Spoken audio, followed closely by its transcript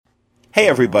Hey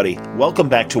everybody, welcome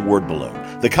back to Word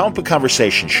Balloon, the comic book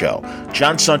conversation show.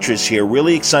 John Suntress here,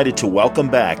 really excited to welcome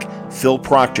back Phil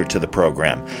Proctor to the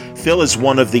program. Phil is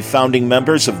one of the founding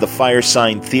members of the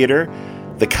Firesign Theater,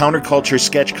 the counterculture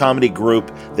sketch comedy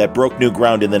group that broke new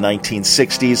ground in the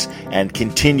 1960s and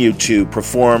continued to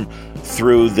perform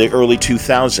through the early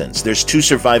 2000s. There's two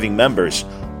surviving members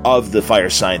of the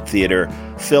Firesign Theater,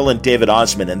 Phil and David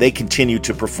Osmond, and they continue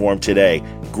to perform today.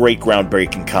 Great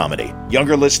groundbreaking comedy.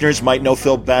 Younger listeners might know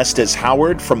Phil best as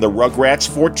Howard from the Rugrats,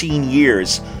 14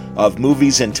 years of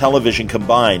movies and television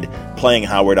combined playing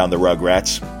Howard on the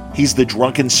Rugrats. He's the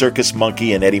drunken circus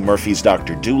monkey in Eddie Murphy's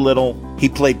Dr. Dolittle. He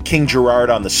played King Gerard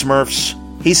on the Smurfs.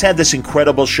 He's had this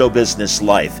incredible show business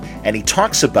life, and he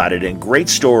talks about it in great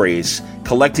stories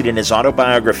collected in his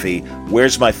autobiography,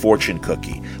 Where's My Fortune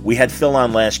Cookie? We had Phil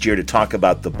on last year to talk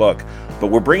about the book, but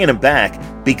we're bringing him back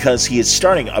because he is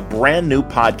starting a brand new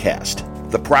podcast.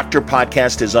 The Proctor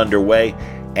Podcast is underway,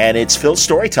 and it's Phil's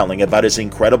storytelling about his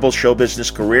incredible show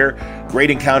business career, great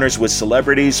encounters with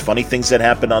celebrities, funny things that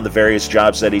happened on the various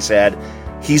jobs that he's had.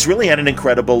 He's really had an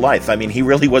incredible life. I mean, he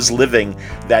really was living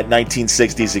that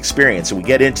 1960s experience, and we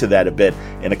get into that a bit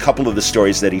in a couple of the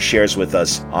stories that he shares with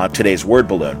us on today's Word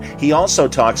Balloon. He also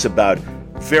talks about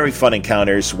very fun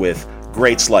encounters with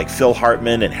greats like Phil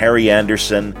Hartman and Harry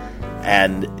Anderson,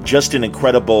 and just an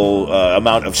incredible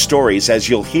amount of stories, as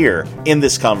you'll hear in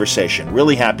this conversation.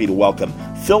 Really happy to welcome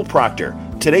Phil Proctor.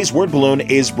 Today's Word Balloon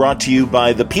is brought to you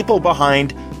by the people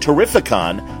behind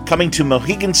Terrificon, coming to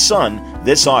Mohegan Sun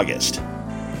this August.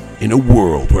 In a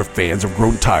world where fans have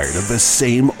grown tired of the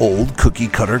same old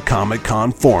cookie-cutter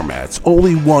Comic-Con formats,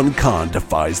 only one con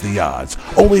defies the odds.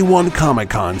 Only one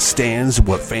Comic-Con stands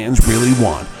what fans really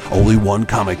want. Only one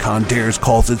Comic-Con dares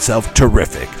calls itself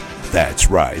Terrific. That's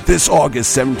right, this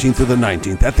August 17th through the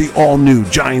 19th at the all-new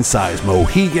giant-sized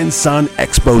Mohegan Sun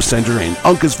Expo Center in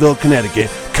Uncasville,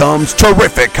 Connecticut, comes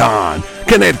Terrificon.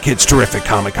 Connecticut's Terrific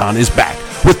Comic-Con is back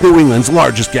with New England's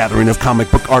largest gathering of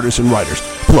comic book artists and writers.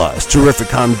 Plus,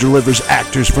 Terrificon delivers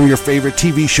actors from your favorite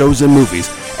TV shows and movies.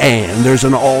 And there's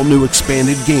an all-new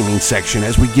expanded gaming section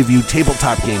as we give you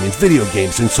tabletop gaming, video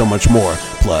games, and so much more.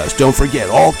 Plus, don't forget,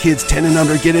 all kids 10 and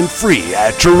under get in free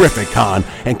at Terrificon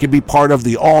and can be part of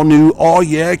the all-new All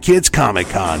Yeah Kids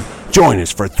Comic-Con. Join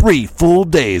us for 3 full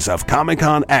days of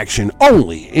Comic-Con action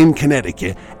only in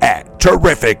Connecticut at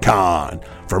Terrificon.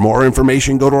 For more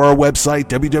information, go to our website,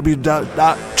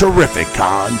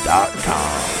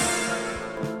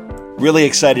 www.terrificon.com. Really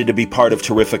excited to be part of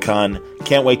Terrificon.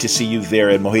 Can't wait to see you there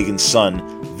at Mohegan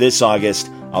Sun this August.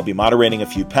 I'll be moderating a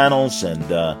few panels and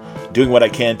doing what I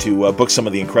can to book some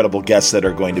of the incredible guests that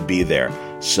are going to be there.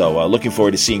 So looking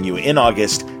forward to seeing you in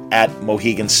August at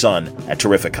Mohegan Sun at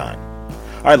Terrificon.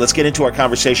 All right, let's get into our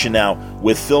conversation now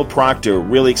with Phil Proctor.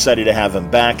 Really excited to have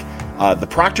him back. The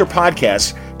Proctor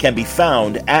Podcast can be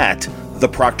found at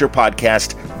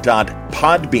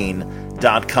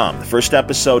theproctorpodcast.podbean.com. The first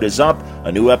episode is up.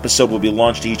 A new episode will be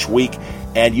launched each week,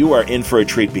 and you are in for a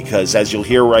treat because, as you'll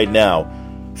hear right now,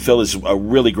 Phil is a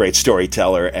really great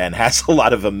storyteller and has a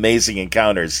lot of amazing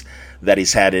encounters that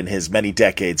he's had in his many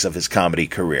decades of his comedy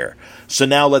career. So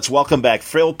now let's welcome back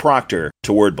Phil Proctor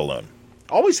to Word Balloon.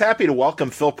 Always happy to welcome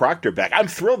Phil Proctor back. I'm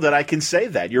thrilled that I can say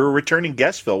that. You're a returning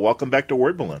guest, Phil. Welcome back to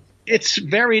Word Balloon. It's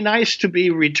very nice to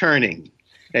be returning,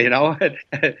 you know,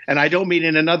 and I don't mean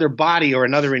in another body or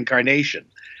another incarnation.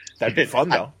 That'd be fun,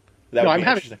 though. I'm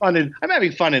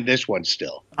having fun in this one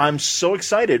still. I'm so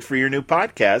excited for your new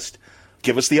podcast.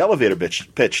 Give us the elevator pitch.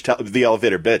 The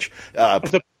elevator pitch.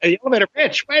 The elevator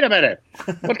pitch. Wait a minute.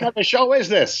 What kind of show is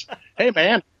this? Hey,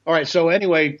 man. All right. So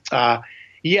anyway,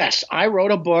 yes, I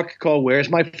wrote a book called Where's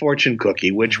My Fortune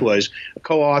Cookie, which was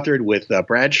co-authored with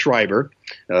Brad Schreiber,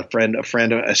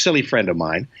 a silly friend of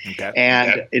mine. Okay.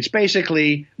 And it's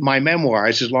basically my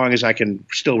memoirs, as long as I can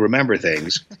still remember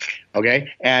things.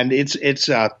 Okay. And it's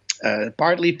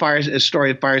partly a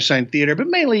story of Firesign Theater, but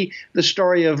mainly the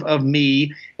story of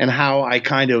me and how I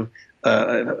kind of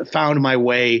found my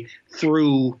way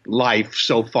through life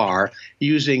so far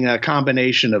using a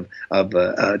combination of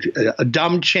a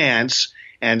dumb chance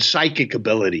and psychic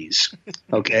abilities,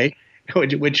 okay,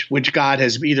 which God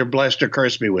has either blessed or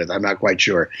cursed me with. I'm not quite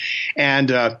sure. And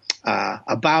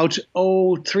about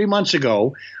 3 months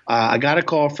ago, I got a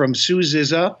call from Sue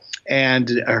Zizza and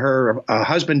her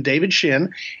husband, David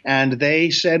Shin, and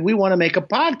they said, we want to make a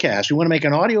podcast. We want to make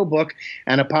an audiobook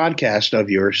and a podcast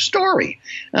of your story.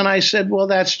 And I said, well,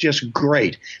 that's just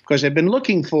great, because I've been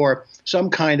looking for some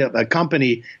kind of a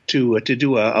company to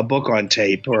do a book on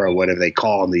tape, or whatever they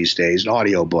call them these days, an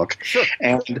audio book. Sure.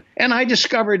 And I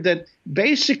discovered that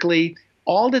basically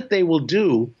all that they will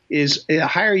do is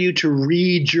hire you to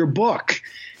read your book.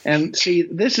 And see,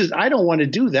 I don't want to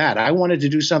do that. I wanted to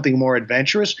do something more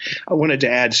adventurous. I wanted to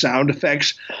add sound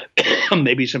effects,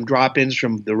 maybe some drop-ins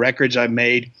from the records I've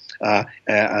made,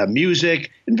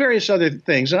 music, and various other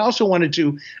things. And I also wanted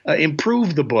to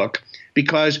improve the book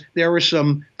because there were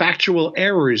some factual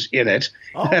errors in it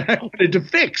that I wanted to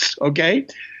fix, okay?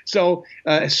 So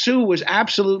Sue was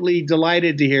absolutely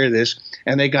delighted to hear this,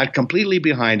 and they got completely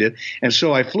behind it. And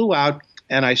so I flew out,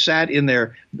 and I sat in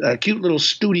their cute little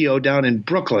studio down in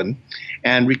Brooklyn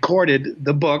and recorded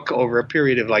the book over a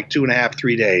period of like 2.5,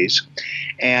 3 days.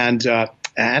 And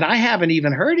I haven't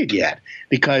even heard it yet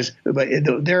because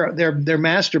their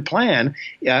master plan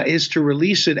is to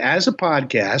release it as a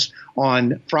podcast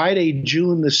on Friday,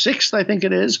 June the 6th, I think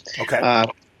it is. Okay.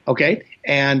 Okay.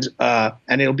 And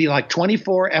it'll be like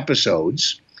 24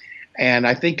 episodes. And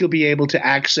I think you'll be able to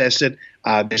access it.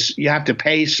 You have to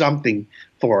pay something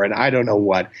for it. I don't know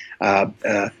what.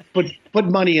 Put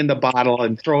money in the bottle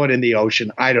and throw it in the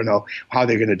ocean. I don't know how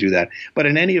they're going to do that. But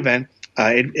in any event,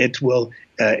 it will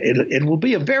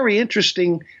be a very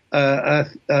interesting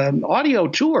audio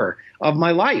tour of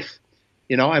my life.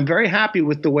 You know, I'm very happy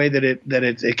with the way that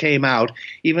it came out,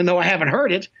 even though I haven't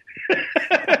heard it.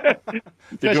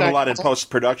 They're doing a lot in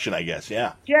post-production, I guess.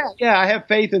 Yeah. Yeah. I have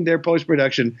faith in their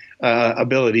post-production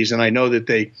abilities, and I know that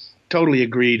they totally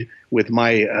agreed with my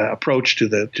approach to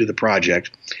the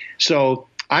project. So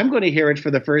I'm going to hear it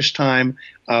for the first time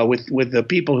with the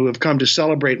people who have come to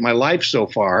celebrate my life so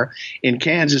far in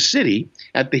Kansas City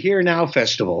at the Here Now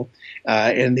Festival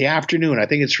in the afternoon. I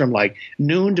think it's from like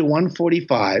noon to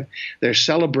 1:45. They're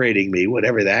celebrating me,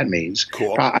 whatever that means.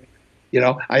 Cool.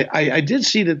 I did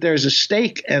see that there's a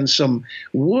stake and some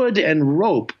wood and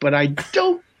rope, but I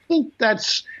don't think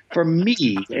that's for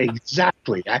me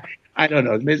exactly. I don't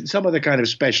know, some other kind of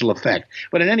special effect.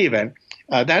 But in any event,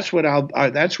 that's where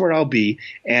I'll be,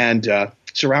 and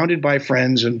surrounded by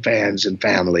friends and fans and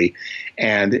family,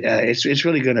 and it's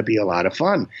really going to be a lot of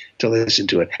fun to listen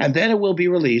to it. And then it will be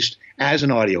released as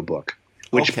an audiobook,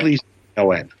 which please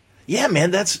no end. Yeah,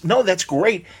 man, that's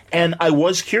great. And I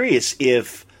was curious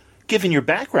if, given your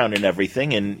background and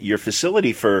everything and your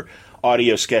facility for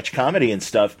audio sketch comedy and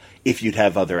stuff, if you'd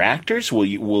have other actors,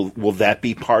 will that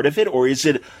be part of it, or is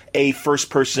it a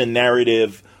first-person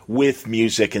narrative with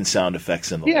music and sound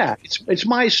effects in the Yeah, it's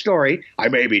my story. I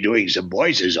may be doing some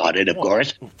voices on it, of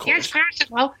course. Yes,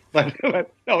 possible. But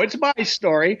no, it's my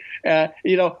story.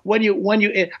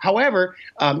 However,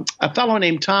 a fellow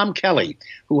named Tom Kelly,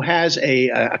 who has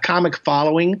a comic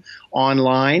following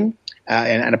online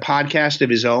and a podcast of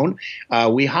his own,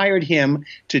 we hired him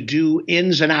to do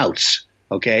ins and outs.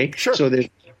 Okay, sure. So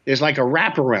there's like a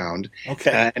wraparound,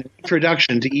 an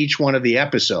introduction to each one of the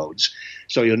episodes,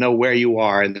 so you'll know where you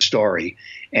are in the story,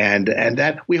 and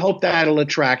that we hope that'll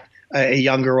attract a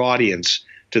younger audience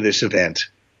to this event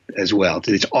as well,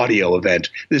 to this audio event,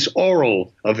 this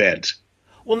oral event.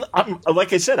 Well,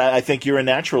 like I said, I think you're a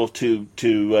natural to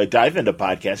dive into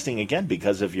podcasting again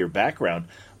because of your background.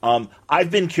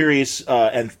 I've been curious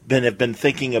and have been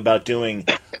thinking about doing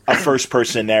a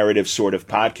first-person narrative sort of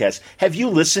podcast. Have you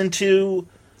listened to,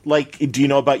 do you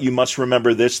know about You Must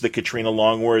Remember This, the Katrina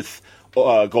Longworth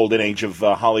Golden Age of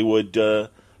Hollywood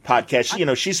podcast? You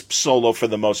know, she's solo for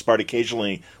the most part.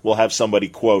 Occasionally we'll have somebody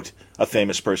quote a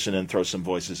famous person and throw some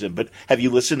voices in. But have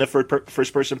you listened to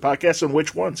first-person podcasts, and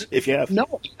which ones, if you have?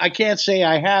 No, I can't say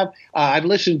I have. I've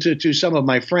listened to some of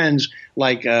my friends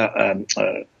like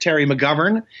Terry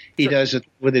McGovern. He does it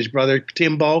with his brother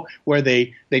Timbo, where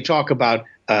they talk about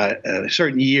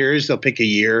certain years. They'll pick a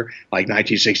year like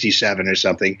 1967 or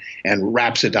something and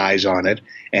rhapsodize on it.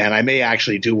 And I may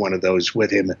actually do one of those with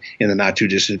him in the not too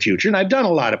distant future. And I've done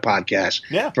a lot of podcasts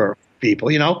for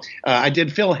people. You know, I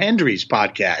did Phil Hendry's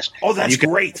podcast. Oh, that's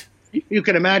great. You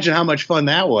can imagine how much fun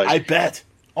that was. I bet.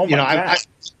 Oh my God.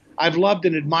 I've loved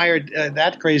and admired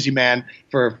that crazy man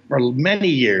for many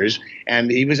years,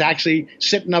 and he was actually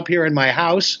sitting up here in my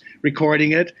house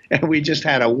recording it, and we just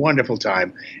had a wonderful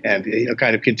time, and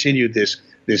kind of continued this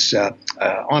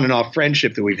on and off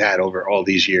friendship that we've had over all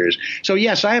these years. So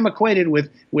yes, I am acquainted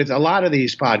with a lot of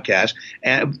these podcasts,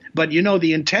 but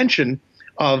the intention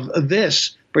of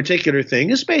this particular thing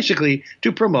is basically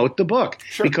to promote the book,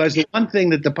 because the one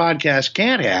thing that the podcast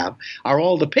can't have are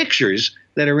all the pictures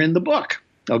that are in the book.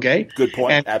 Okay. Good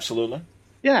point. Absolutely.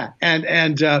 Yeah.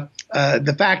 And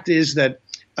the fact is that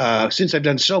since I've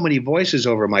done so many voices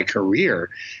over my career,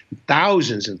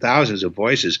 thousands and thousands of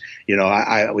voices,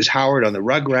 I was Howard on the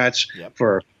Rugrats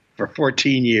for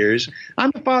 14 years.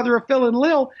 I'm the father of Phil and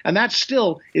Lil, and that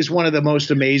still is one of the most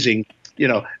amazing,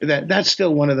 that's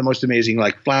still one of the most amazing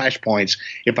like flashpoints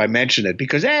if I mention it,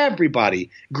 because everybody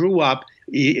grew up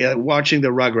watching the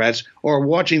Rugrats or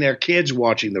watching their kids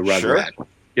watching the Rugrats.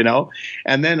 Sure.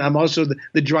 And then I'm also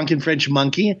the drunken French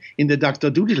monkey in the Dr.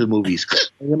 Dolittle movies.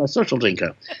 I'm a social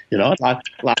drinker.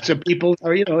 Lots of people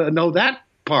know that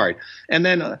part. And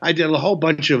then I did a whole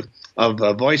bunch of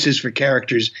voices for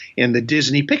characters in the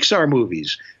Disney Pixar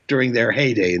movies during their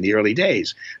heyday in the early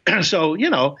days. So,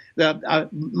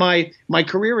 my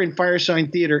career in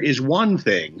Firesign Theater is one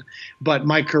thing, but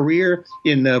my career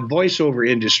in the voiceover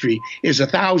industry is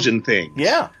 1,000 things.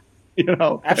 Yeah.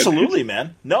 Absolutely,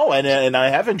 man. No, and I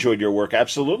have enjoyed your work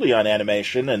absolutely on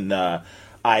animation, and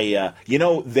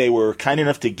they were kind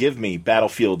enough to give me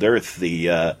Battlefield Earth, the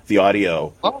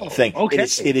audio thing. Okay.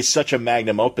 It is such a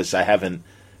magnum opus. I haven't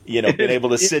been able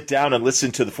to sit down and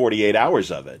listen to the 48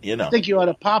 hours of it. I think you ought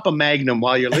to pop a Magnum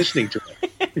while you're listening to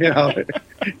it.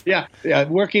 Yeah.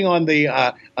 Working on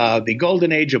the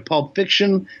golden age of Pulp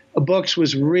Fiction books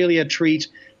was really a treat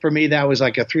for me. That was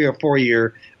like a 3 or 4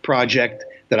 year project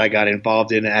that I got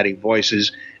involved in, adding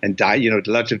voices and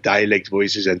lots of dialect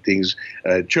voices and things,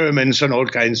 Germans and all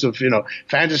kinds of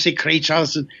fantasy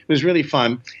creatures. It was really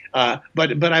fun.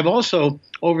 But I've also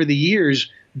over the years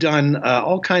done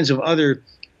all kinds of other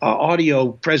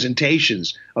audio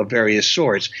presentations of various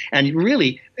sorts, and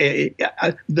really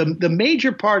the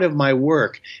major part of my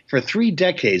work for 3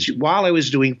 decades while I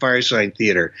was doing Firesign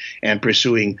Theater and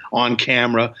pursuing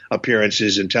on-camera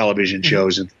appearances in television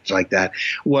shows and things like that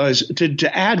was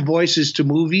to add voices to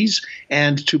movies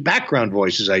and to background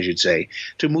voices, I should say,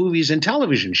 to movies and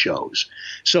television shows.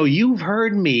 So you've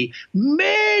heard me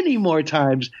many more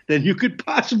times than you could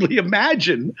possibly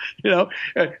imagine,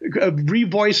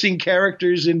 revoicing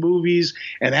characters in movies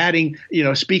and adding,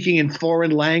 speaking in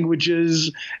foreign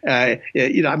languages.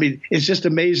 It's just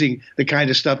amazing the kind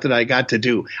of stuff that I got to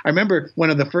do. I remember one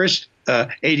of the first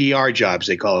ADR jobs,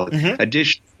 they call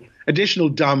it, additional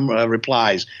dumb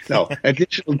replies. No,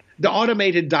 the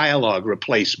automated dialogue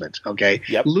replacement. Okay,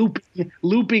 yep.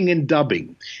 Looping and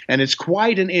dubbing, and it's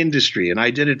quite an industry. And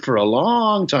I did it for a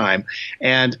long time.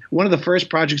 And one of the first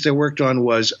projects I worked on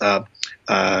was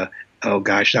oh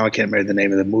gosh, now I can't remember the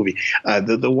name of the movie.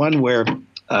 The one where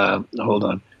hold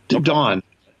on, Dawn.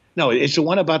 No, it's the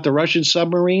one about the Russian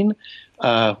submarine.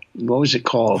 What was it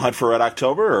called? Hunt for Red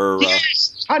October?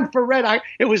 Yes, Hunt for Red.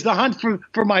 It was the Hunt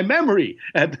for my memory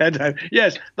at that time.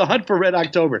 Yes, the Hunt for Red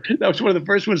October. That was one of the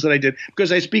first ones that I did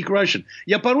because I speak Russian.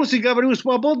 Я по-русски говорю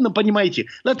свободно, понимаете?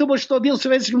 Для того, что был в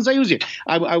Советском Союзе.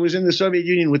 I was in the Soviet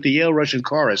Union with the Yale Russian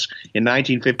Chorus in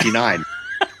 1959.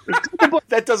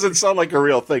 That doesn't sound like a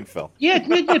real thing, Phil. Нет,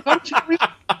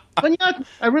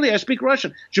 I speak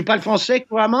Russian. Je parle français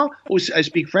couramment. I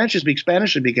speak French, I speak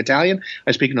Spanish, I speak Italian,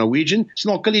 I speak Norwegian.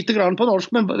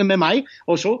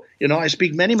 Also, I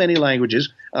speak many, many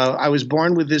languages. I was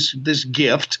born with this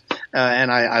gift,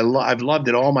 and I've loved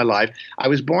it all my life. I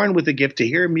was born with the gift to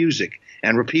hear music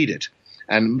and repeat it.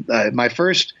 And the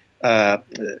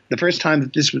first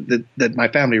time that my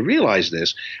family realized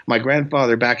this, my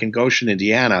grandfather back in Goshen,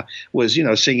 Indiana, was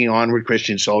singing "Onward,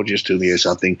 Christian Soldiers" to me or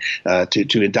something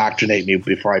to indoctrinate me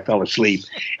before I fell asleep,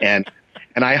 and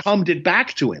I hummed it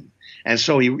back to him. And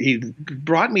so he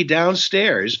brought me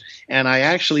downstairs, and I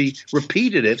actually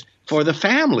repeated it for the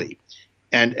family.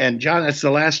 And John, that's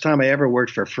the last time I ever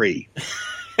worked for free.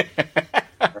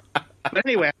 But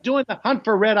anyway, I'm doing the Hunt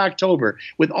for Red October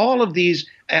with all of these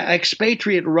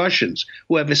expatriate Russians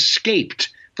who have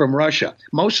escaped from Russia,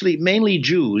 mainly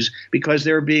Jews, because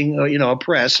they're being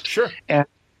oppressed. Sure.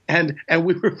 And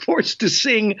we were forced to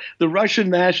sing the Russian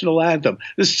national anthem,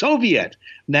 the Soviet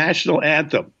national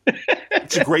anthem.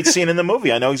 It's a great scene in the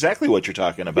movie. I know exactly what you're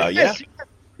talking about. Yes, yeah.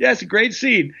 Yes, a great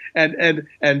scene, and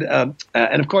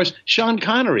of course Sean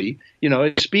Connery,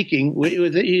 is speaking.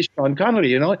 He's Sean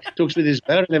Connery, talks with his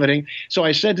bear and everything. So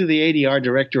I said to the ADR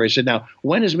director, I said, "Now,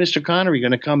 when is Mr. Connery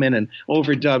going to come in and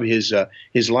overdub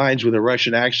his lines with a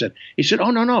Russian accent?" He said, "Oh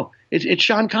no, it's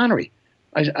Sean Connery."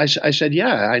 I said,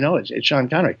 "Yeah, I know it's Sean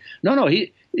Connery." No,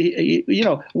 he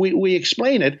we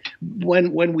explain it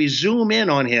when we zoom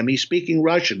in on him. He's speaking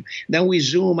Russian. Then we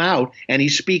zoom out and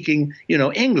he's speaking,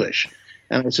 English.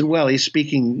 And I said, well, he's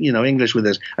speaking, English with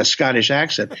a Scottish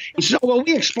accent. He said, oh, well,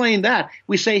 we explained that.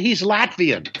 We say he's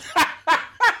Latvian.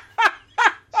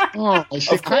 I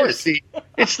said, of course.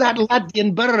 It's that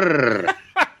Latvian brr.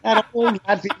 That old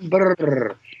Latvian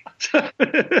brr.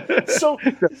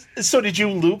 So did you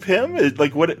loop him?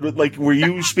 Like what? Like were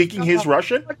you speaking his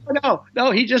Russian?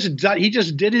 No. He just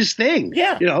did his thing.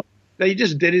 Yeah. He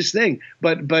just did his thing,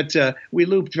 but we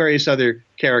looped various other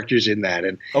characters in that,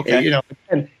 and okay.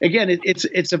 And again,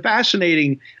 it's a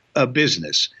fascinating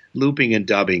business. looping and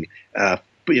dubbing,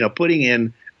 putting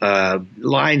in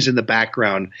lines in the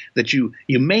background that you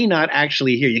may not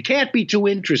actually hear. You can't be too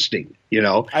interesting,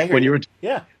 when you're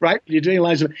right. You're doing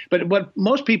lines, but what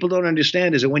most people don't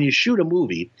understand is that when you shoot a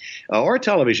movie or a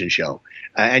television show,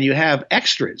 and you have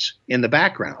extras in the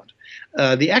background,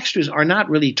 the extras are not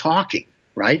really talking,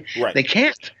 right? They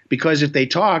can't, because if they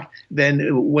talk,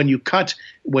 then when you cut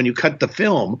the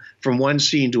film from one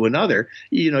scene to another,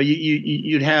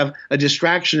 you'd have a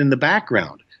distraction in the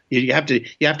background. You have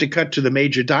to cut to the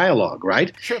major dialogue,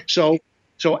 right? Sure.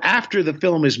 So after the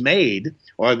film is made,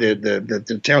 or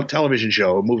the television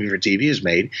show or movie for TV is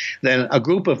made, then a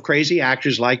group of crazy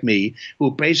actors like me,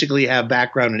 who basically have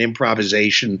background in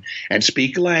improvisation and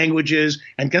speak languages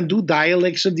and can do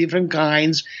dialects of different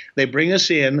kinds, they bring us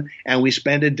in, and we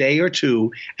spend a day or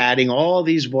two adding all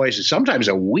these voices, sometimes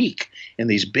a week, in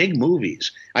these big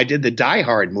movies. I did the Die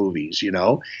Hard movies,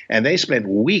 and they spent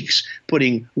weeks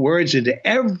putting words into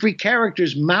every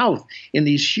character's mouth in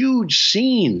these huge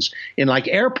scenes in like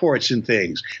airports and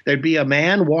things. There'd be a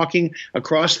man walking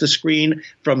across the screen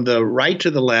from the right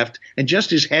to the left, and just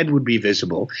his head would be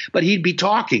visible, but he'd be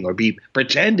talking or be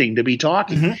pretending to be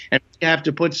talking, and you have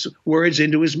to put words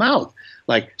into his mouth.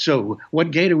 Like, so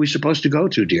what gate are we supposed to go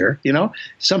to, dear?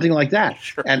 Something like that.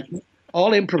 Sure. And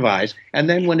all improvised. And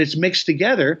then when it's mixed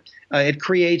together, it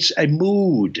creates a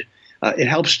mood. It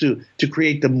helps to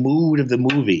create the mood of the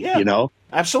movie,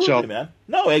 Absolutely, man.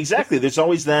 No, exactly. There's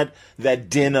always that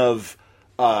din of,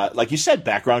 like you said,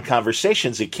 background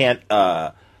conversations. It can't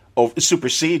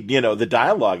supersede, the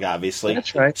dialogue, obviously.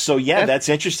 That's right. So, that's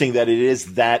interesting that it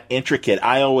is that intricate.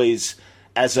 I always,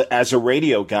 as a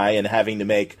radio guy and having to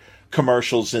make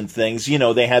commercials and things,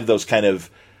 they have those kind of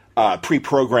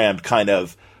pre-programmed kind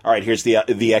of, all right, here's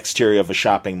the exterior of a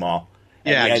shopping mall.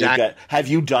 And exactly. Have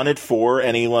you done it for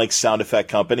any like sound effect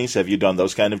companies? Have you done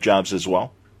those kind of jobs as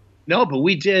well? No, but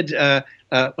we did. So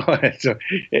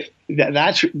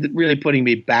that's really putting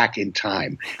me back in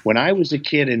time. When I was a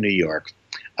kid in New York,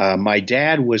 my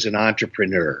dad was an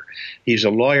entrepreneur. He's a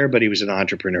lawyer, but he was an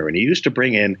entrepreneur, and he used to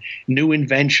bring in new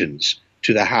inventions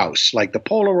to the house, like the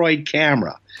Polaroid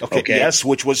camera. Okay. Yes,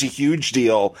 which was a huge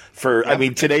deal for,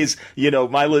 today's,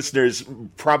 my listeners,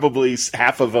 probably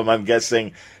half of them, I'm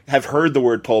guessing, have heard the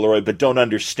word Polaroid, but don't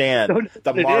understand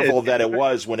the marvel that it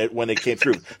was when it came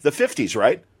through. The 50s,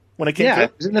 right? When it came through?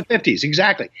 It was in the 50s,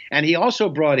 exactly. And he also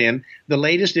brought in the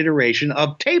latest iteration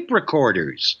of tape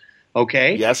recorders.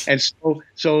 Okay. Yes. And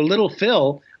so little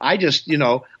Phil, I just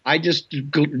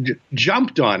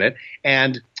jumped on it,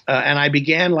 and I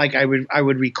began, like, I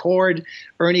would record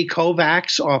Ernie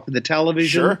Kovacs off of the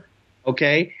television. Sure.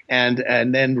 Okay. And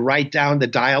then write down the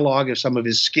dialogue of some of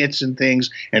his skits and things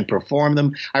and perform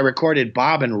them. I recorded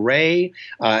Bob and Ray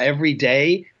every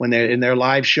day when they're in their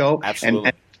live show.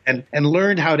 Absolutely. And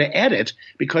learned how to edit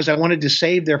because I wanted to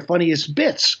save their funniest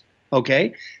bits.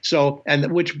 Okay. So,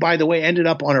 and which, by the way, ended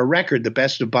up on a record, The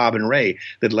Best of Bob and Ray,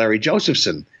 that Larry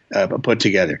Josephson put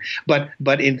together.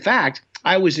 But in fact,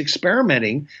 I was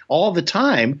experimenting all the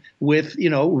time with,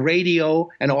 radio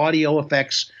and audio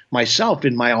effects myself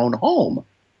in my own home.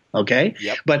 Okay.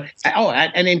 Yep. But,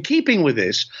 and in keeping with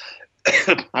this,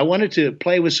 I wanted to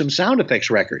play with some sound effects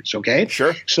records. Okay.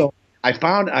 Sure. So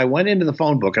I went into the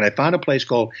phone book and I found a place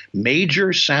called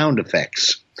Major Sound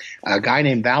Effects, a guy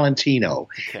named Valentino.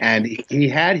 Okay. And he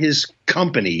had his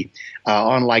company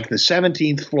on like the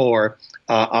 17th floor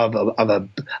of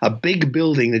a big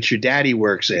building that your daddy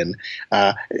works in,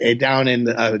 down in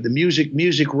the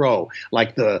music row,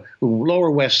 like the Lower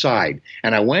West Side.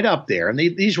 And I went up there, and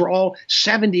these were all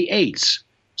 78s,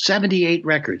 78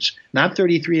 records, not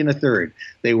 33 and a third.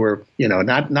 They were,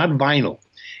 not vinyl.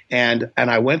 And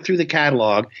I went through the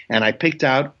catalog, and I picked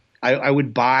out. I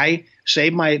would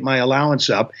save my allowance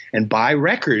up, and buy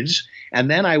records, and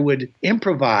then I would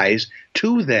improvise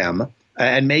to them.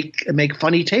 And make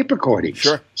funny tape recordings.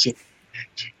 Sure.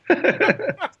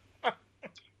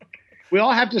 We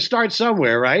all have to start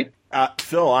somewhere, right?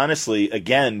 Phil, honestly,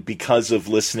 again, because of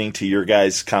listening to your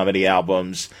guys' comedy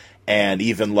albums, and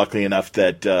even luckily enough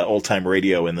that old time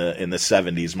radio in the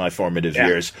 70s, my formative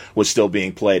years, was still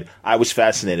being played, I was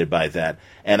fascinated by that,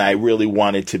 and I really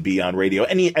wanted to be on radio.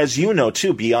 And as you know,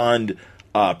 too, beyond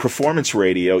performance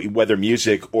radio, whether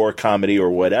music or comedy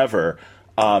or whatever.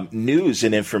 News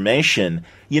and information,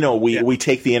 we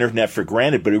take the internet for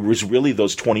granted, but it was really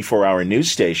those 24-hour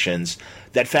news stations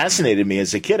that fascinated me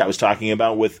as a kid. I was talking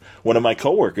about with one of my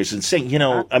coworkers and saying,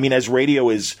 as radio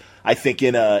is, I think,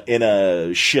 in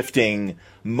a shifting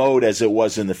mode as it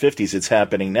was in the 50s, it's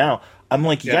happening now. I'm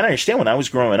like, you got to understand, when I was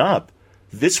growing up,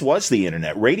 this was the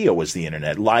internet. Radio was the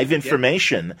internet. Live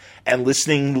information and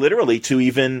listening literally to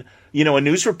even a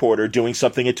news reporter doing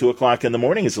something at 2:00 in the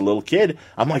morning as a little kid.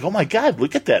 I'm like, oh my God,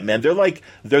 look at that, man.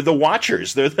 They're the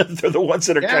watchers. They're the ones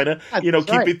that are kind of,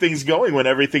 keeping things going when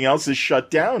everything else is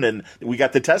shut down. And we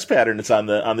got the test pattern. It's on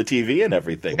the TV and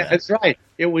everything. Man. That's right.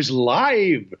 It was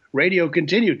live. Radio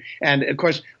continued. And of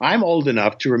course, I'm old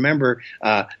enough to remember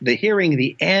hearing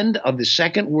the end of the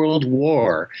Second World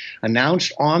War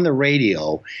announced on the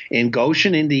radio in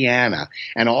Goshen, Indiana.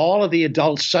 And all of the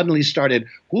adults suddenly started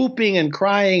whooping and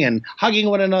crying and hugging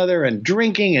one another and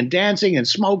drinking and dancing and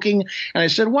smoking. And I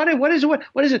said, what is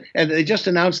it? And they just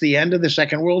announced the end of the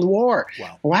Second World War.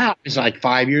 Wow. I was like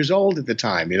 5 years old at the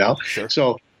time, Sure.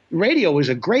 So radio was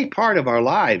a great part of our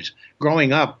lives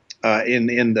growing up.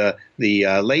 In the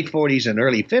late 40s and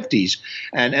early 50s,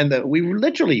 and we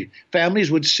literally,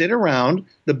 families would sit around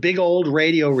the big old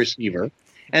radio receiver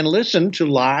and listen to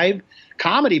live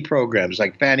comedy programs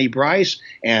like Fanny Brice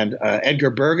and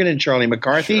Edgar Bergen and Charlie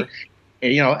McCarthy,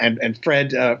 sure. And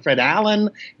Fred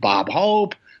Allen, Bob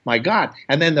Hope, my God,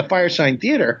 and then the Firesign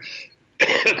Theater.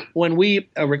 When we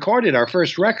recorded our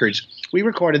first records, we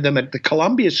recorded them at the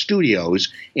Columbia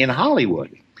Studios in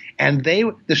Hollywood. And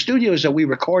the studios that we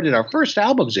recorded our first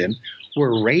albums in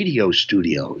were radio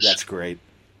studios. That's great.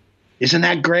 Isn't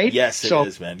that great? Yes, it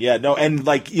is, man. Yeah, no, and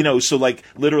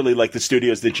literally like the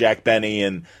studios that Jack Benny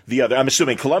and the other, I'm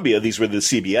assuming Columbia, these were the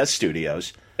CBS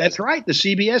studios. That's right, the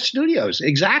CBS studios,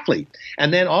 exactly.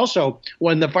 And then also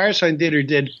when the Firesign Theater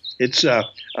did its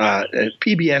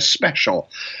PBS special,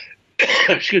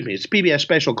 it's PBS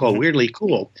special called Weirdly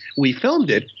Cool, we filmed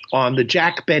it on the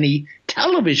Jack Benny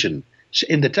television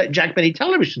in the Jack Benny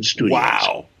television studios.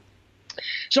 Wow.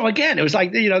 So again, it was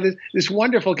like, this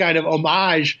wonderful kind of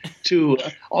homage to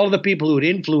all of the people who had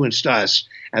influenced us.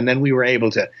 And then we were able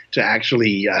to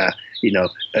actually,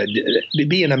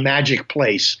 be in a magic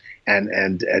place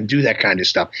and do that kind of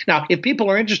stuff. Now, if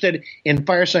people are interested in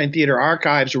Firesign Theater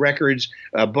archives, records,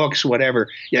 books, whatever,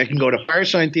 you can go to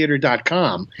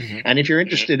firesigntheater.com. Mm-hmm. And if you're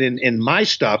interested in my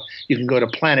stuff, you can go to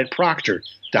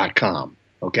planetproctor.com.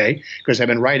 Okay, because I've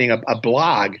been writing a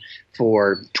blog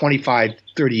for 25,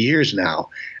 30 years now,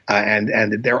 and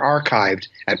they're archived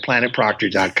at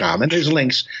planetproctor.com. And there's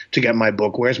links to get my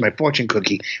book, Where's My Fortune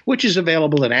Cookie, which is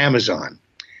available at Amazon.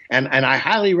 And I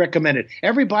highly recommend it.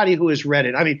 Everybody who has read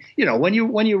it, I mean, when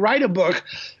you write a book,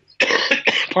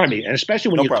 pardon me, and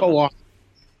especially when co-author.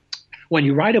 When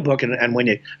you write a book and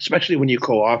especially when you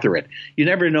co-author it, you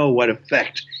never know what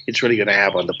effect it's really going to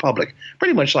have on the public.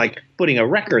 Pretty much like putting a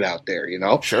record out there,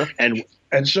 Sure.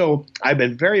 And so I've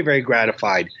been very, very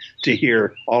gratified to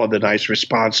hear all of the nice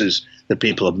responses that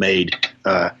people have made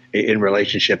in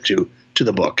relationship to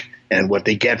the book and what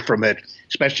they get from it,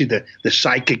 especially the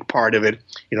psychic part of it.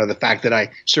 The fact that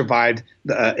I survived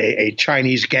a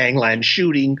Chinese gangland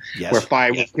shooting where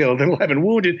 5 were killed and 11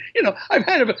 wounded. I've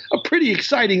had a pretty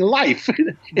exciting life.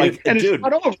 and it's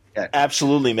not over yet.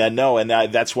 Absolutely, man. No, and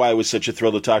that's why it was such a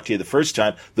thrill to talk to you the first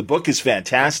time. The book is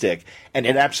fantastic, and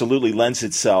it absolutely lends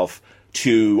itself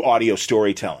to audio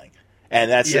storytelling. And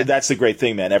that's the great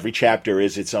thing, man. Every chapter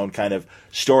is its own kind of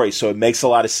story, so it makes a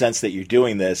lot of sense that you're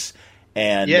doing this.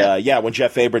 And when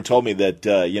Jeff Abram told me that,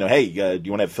 hey, do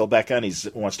you want to have Phil back on? He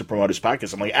wants to promote his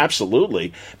podcast. I'm like,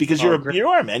 absolutely, because you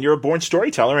are, man. You're a born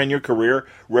storyteller, and your career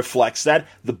reflects that.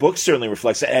 The book certainly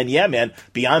reflects that. And yeah, man,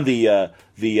 beyond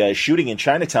the shooting in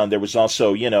Chinatown, there was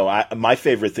also, my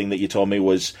favorite thing that you told me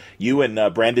was you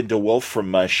and Brandon DeWolf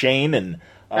from Shane and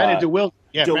Brandon DeWilde.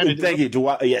 Yeah, thank you.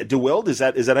 DeWilde, is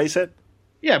that how you said?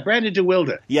 Yeah, Brandon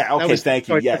DeWilde. Yeah, okay, thank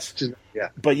you. Yes. Yeah.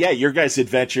 But yeah, your guys'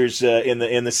 adventures in the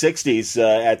 60s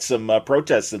at some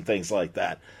protests and things like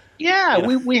that. Yeah,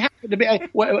 we happen to be.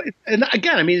 And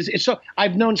again, I mean, it's so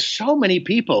I've known so many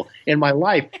people in my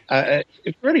life,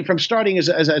 really from starting as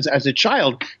a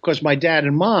child, because my dad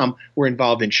and mom were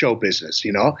involved in show business,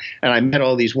 and I met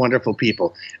all these wonderful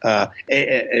people.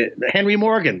 Henry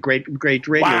Morgan, great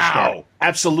radio star. Wow,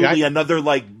 absolutely, another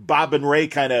like Bob and Ray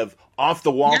kind of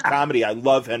off-the-wall comedy. I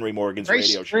love Henry Morgan's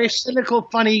radio show. Very cynical,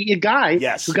 funny guy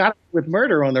who got with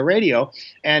murder on the radio.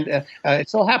 And it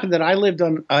so happened that I lived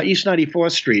on East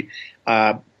 94th Street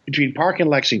between Park and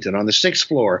Lexington on the 6th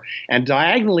floor. And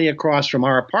diagonally across from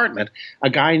our apartment, a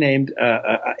guy named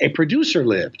a producer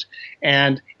lived.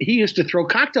 And he used to throw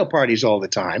cocktail parties all the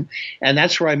time. And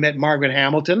that's where I met Margaret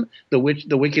Hamilton, the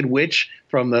Wicked Witch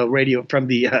from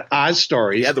the Oz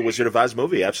stories. Yeah, the Wizard of Oz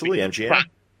movie. Absolutely, MGM.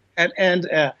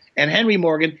 And Henry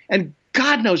Morgan, and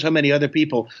God knows how many other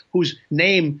people whose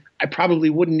name I probably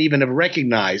wouldn't even have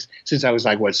recognized since I was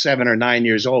like, 7 or 9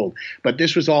 years old. But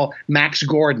this was all, Max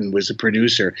Gordon was the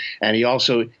producer. And he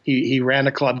also, he ran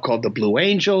a club called the Blue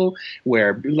Angel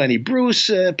where Lenny Bruce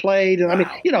played. And I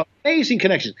mean, amazing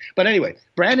connections. But anyway,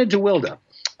 Brandon DeWilde,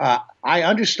 I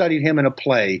understudied him in a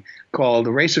play called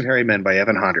The Race of Hairy Men by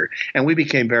Evan Hunter. And we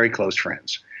became very close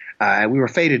friends. We were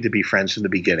fated to be friends in the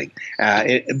beginning,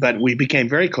 but we became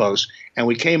very close, and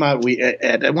we came out.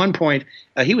 At one point,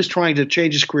 he was trying to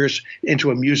change his career into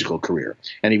a musical career,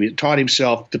 and he taught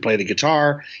himself to play the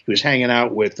guitar. He was hanging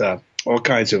out with all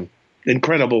kinds of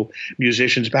incredible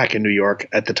musicians back in New York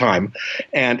at the time,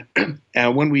 and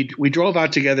when we drove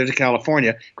out together to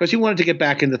California, because he wanted to get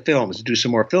back into films, to do some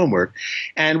more film work,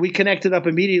 and we connected up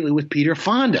immediately with Peter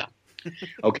Fonda.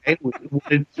 Okay, with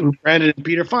Brandon and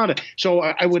Peter Fonda. So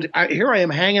here I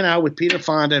am hanging out with Peter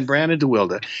Fonda and Brandon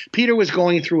DeWilde. Peter was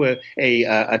going through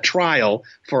a trial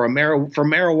for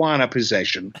marijuana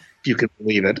possession, if you can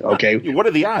believe it. Okay, what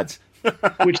are the odds?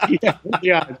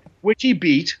 which he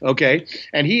beat. Okay,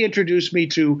 and he introduced me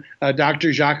to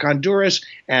Dr. Jacques Honduras,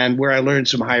 and where I learned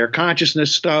some higher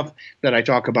consciousness stuff that I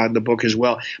talk about in the book as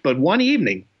well. But one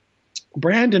evening,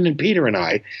 Brandon and Peter and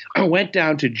I went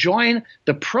down to join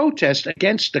the protest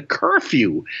against the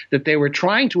curfew that they were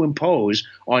trying to impose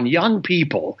on young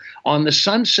people on the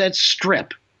Sunset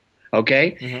Strip.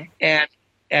 Okay? Mm-hmm.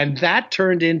 And that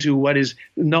turned into what is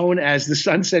known as the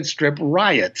Sunset Strip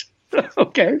riot.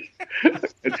 Okay?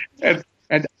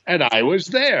 And I was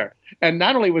there. And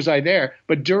not only was I there,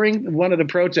 but during one of the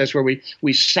protests where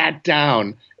we sat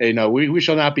down, we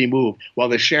shall not be moved, while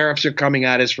the sheriffs are coming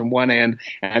at us from one end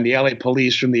and the LA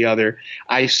police from the other.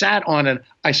 I sat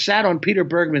on Peter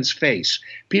Bergman's face.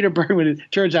 Peter Bergman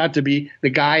turns out to be the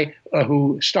guy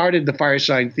who started the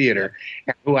Firesign Theater,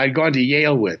 and who I'd gone to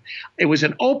Yale with. It was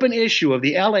an open issue of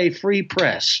the LA Free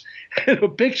Press, a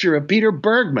picture of Peter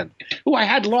Bergman, who I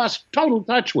had lost total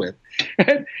touch with.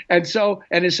 And it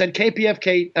said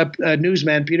KPFK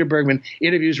newsman Peter Bergman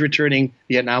interviews returning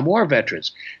Vietnam War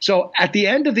veterans. So at the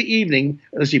end of the evening,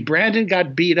 Brandon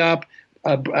got beat up.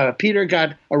 Peter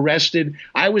got arrested.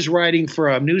 I was writing for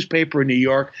a newspaper in New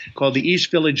York called the East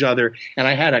Village Other, and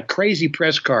I had a crazy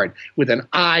press card with an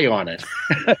eye on it.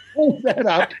 I pulled that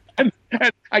up, and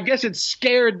I guess it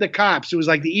scared the cops. It was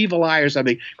like the evil eye or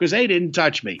something, because they didn't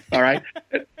touch me, all right?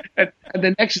 and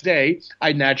the next day,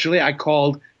 I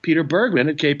called Peter Bergman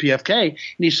at KPFK, and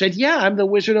he said, "Yeah, I'm the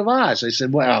Wizard of Oz." I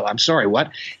said, "Well, I'm sorry,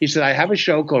 what?" He said, "I have a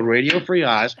show called Radio Free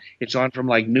Oz. It's on from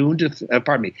like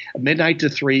midnight to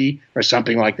 3 or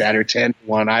something like that, or 10 to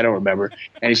 1, I don't remember."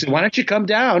 And he said, "Why don't you come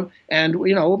down and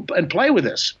and play with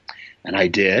us?" And I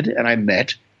did, and I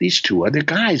met these two other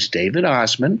guys, David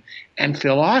Osman and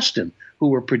Phil Austin, who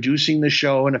were producing the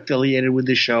show and affiliated with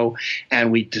the show,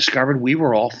 and we discovered we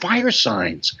were all fire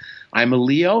signs. I'm a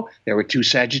Leo. There were 2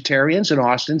 Sagittarians, and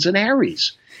Austins and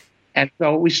Aries. And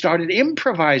so we started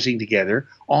improvising together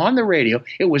on the radio.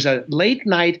 It was a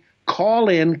late-night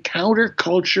call-in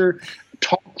counterculture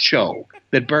talk show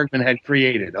that Bergman had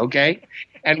created, okay?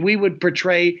 And we would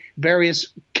portray various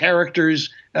characters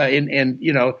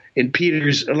in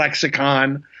Peter's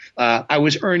lexicon. I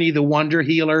was Ernie the Wonder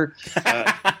Healer.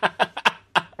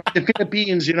 The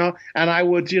Philippines, and I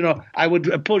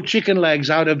would pull chicken legs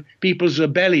out of people's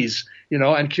bellies,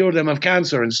 and cure them of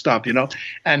cancer and stuff,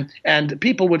 and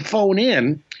people would phone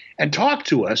in and talk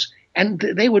to us, and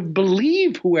they would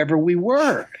believe whoever we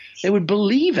were. They would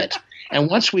believe it. And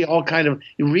once we all kind of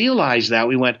realized that,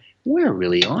 we went, we're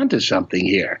really onto something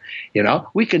here.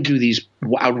 We can do these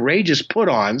outrageous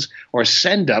put-ons, or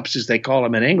send-ups, as they call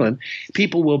them in England.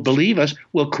 People will believe us.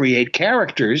 We'll create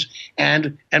characters,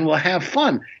 and we'll have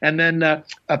fun. And then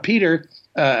Peter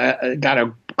got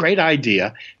a great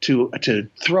idea to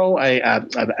throw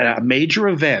a major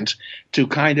event to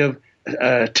kind of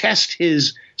test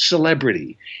his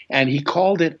celebrity, and he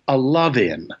called it a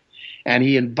love-in. And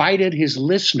he invited his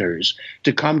listeners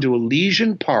to come to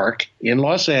Elysian Park in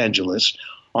Los Angeles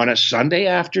on a Sunday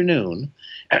afternoon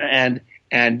and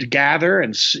gather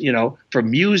and for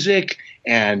music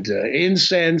and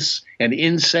incense and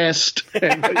incest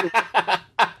and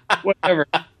whatever.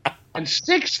 And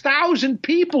 6,000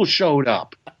 people showed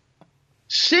up.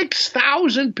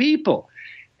 6,000 people.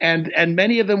 And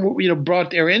many of them brought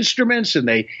their instruments, and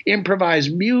they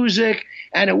improvised music,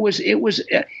 and it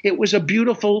was a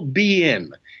beautiful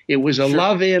be-in. It was a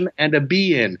love-in and a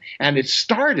be-in, and it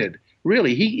started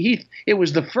really. It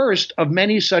was the first of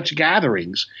many such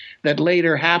gatherings that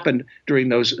later happened during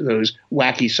those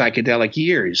wacky psychedelic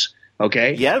years.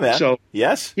 Okay, yeah, man. So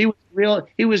yes, he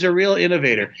was a real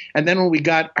innovator. And then when we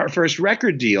got our first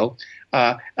record deal,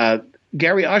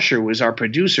 Gary Usher was our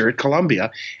producer at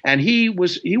Columbia, and he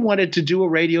wanted to do a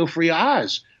Radio Free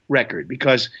Oz record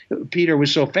because Peter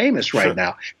was so famous right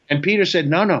now. And Peter said,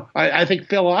 no. I think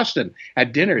Phil Austin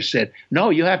at dinner said, no,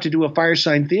 you have to do a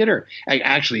Firesign Theater,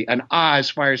 actually an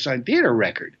Oz Firesign Theater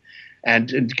record.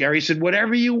 And Gary said,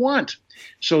 whatever you want.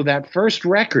 So that first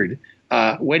record,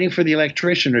 Waiting for the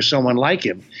Electrician or Someone Like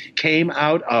Him, came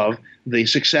out of the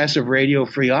success of Radio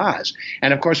Free Oz.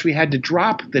 And, of course, we had to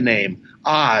drop the name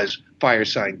Oz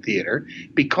Firesign Theater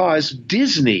because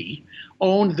Disney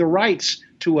owned the rights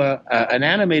to an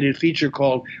animated feature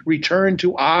called Return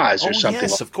to Oz or something.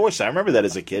 Yes, of course. I remember that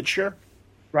as a kid, sure.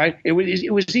 Right? It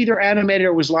was either animated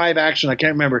or it was live action. I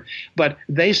can't remember. But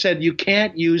they said you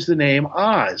can't use the name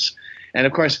Oz. And,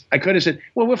 of course, I could have said,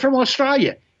 well, we're from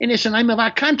Australia, and it's the name of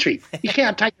our country. You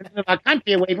can't take the name of our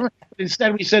country away from it. But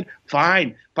instead, we said,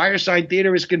 fine, Firesign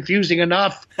Theater is confusing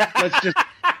enough. Let's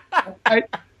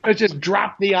just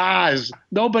drop the Oz.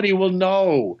 Nobody will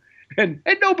know. And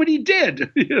nobody did.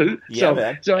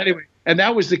 So anyway, and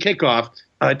that was the kickoff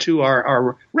to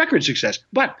our record success.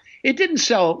 But it didn't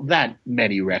sell that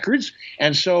many records.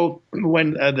 And so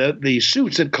when the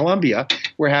suits at Columbia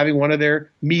were having one of their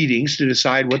meetings to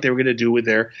decide what they were going to do with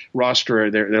their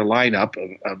roster, their lineup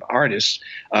of artists,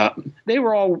 they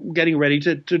were all getting ready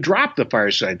to drop the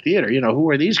Firesign Theater. Who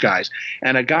are these guys?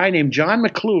 And a guy named John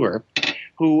McClure,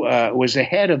 who was the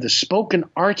head of the spoken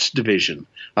arts division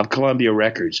of Columbia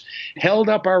Records, held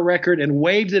up our record and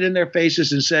waved it in their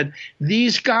faces and said,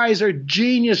 these guys are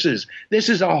geniuses. This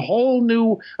is a whole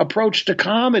new approach to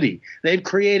comedy. They've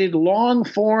created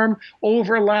long-form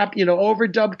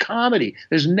overdubbed comedy.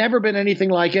 There's never been anything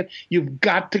like it. You've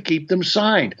got to keep them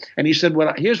signed. And he said,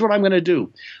 well, here's what I'm going to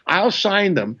do. I'll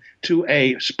sign them to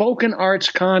a spoken arts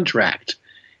contract,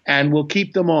 and we'll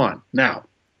keep them on. Now,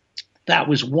 that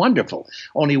was wonderful.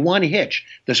 Only one hitch.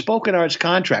 The spoken arts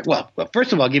contract. Well,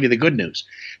 first of all, I'll give you the good news.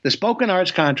 The spoken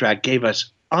arts contract gave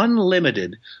us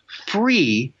unlimited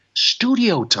free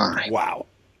studio time. Wow.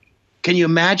 Can you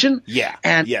imagine? Yeah.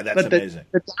 That's amazing.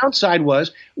 The downside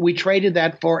was we traded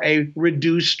that for a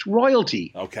reduced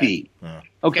royalty fee.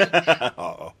 Okay.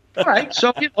 Uh-oh. All right.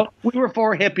 So, we were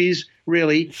four hippies,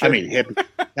 really. Sure. I mean, hippies.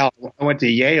 Now, I went to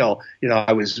Yale.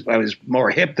 I was more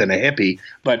hip than a hippie.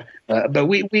 But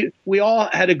we all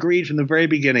had agreed from the very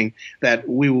beginning that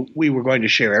we were going to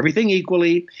share everything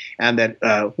equally, and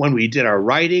that when we did our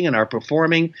writing and our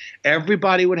performing,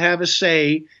 everybody would have a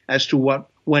say as to what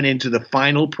went into the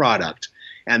final product.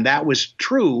 And that was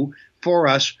true for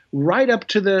us right up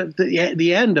to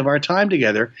the end of our time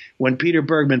together when Peter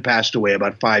Bergman passed away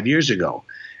about 5 years ago.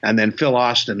 And then Phil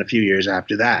Austin a few years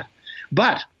after that.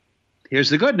 But here's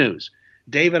the good news.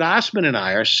 David Osman and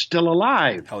I are still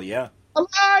alive. Hell yeah.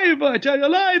 Alive! I tell you,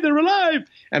 alive! They're alive!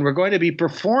 And we're going to be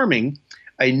performing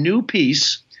a new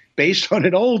piece based on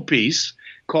an old piece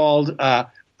called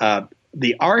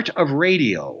The Art of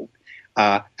Radio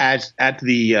at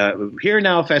the Here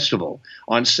Now Festival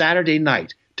on Saturday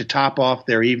night to top off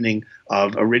their evening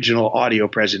of original audio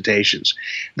presentations.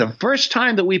 The first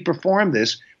time that we performed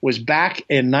this was back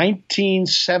in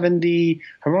 1970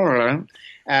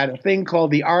 at a thing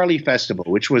called the Arley Festival,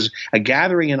 which was a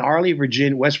gathering in Arley,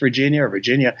 West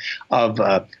Virginia, of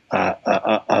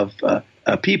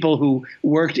people who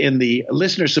worked in the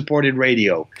listener-supported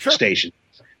radio station,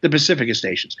 the Pacifica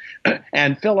stations.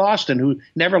 And Phil Austin, who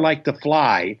never liked to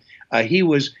fly,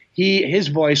 his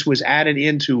voice was added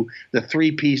into the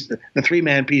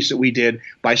three-man piece that we did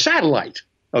by satellite.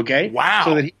 Okay,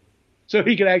 wow. So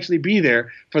he could actually be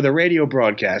there for the radio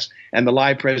broadcast and the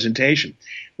live presentation.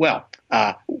 Well,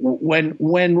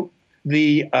 when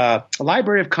the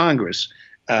Library of Congress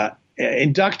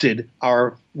inducted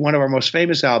one of our most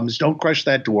famous albums, Don't Crush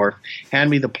That Dwarf, Hand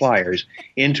Me the Pliers,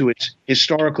 into its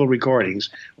historical recordings,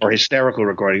 or hysterical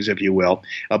recordings, if you will,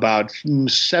 about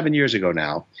 7 years ago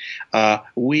now,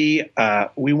 we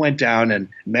went down and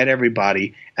met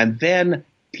everybody. And then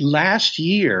last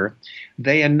year,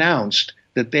 they announced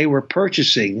that they were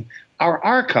purchasing our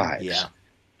archives. Yeah.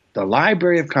 The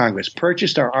Library of Congress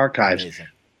purchased our archives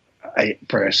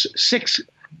for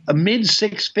mid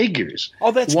six figures.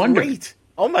 Oh, that's great.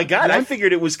 Oh, my God. I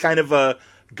figured it was kind of a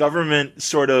government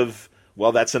sort of,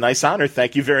 well, that's a nice honor.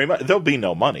 Thank you very much. There'll be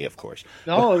no money, of course.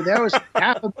 No, there was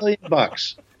 $500 million.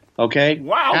 Okay?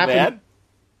 Wow, man.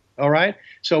 All right?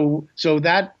 So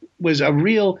that was a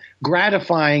real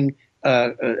gratifying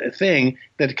thing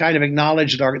that kind of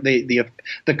acknowledged the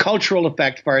cultural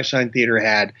effect Firesign Theater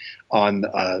had on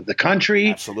the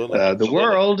country, the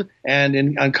world,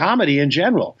 and on comedy in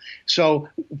general. So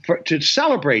to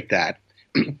celebrate that,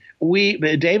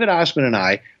 David Osman and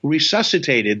I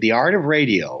resuscitated The Art of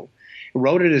Radio,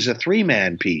 wrote it as a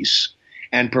three-man piece,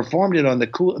 and performed it on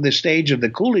the stage of the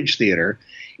Coolidge Theater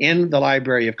in the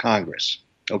Library of Congress.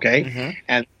 Okay,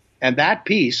 and that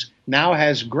piece now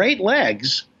has great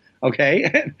legs.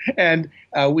 Okay, and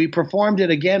we performed it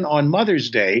again on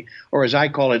Mother's Day, or as I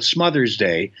call it, Smothers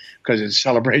Day, because it's a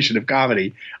celebration of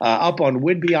comedy, up on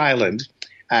Whidbey Island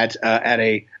at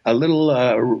a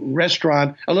little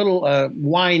restaurant, a little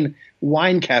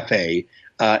wine cafe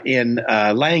in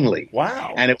Langley.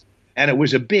 Wow! And it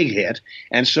was a big hit,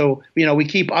 and so we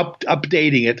keep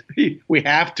updating it. We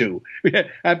have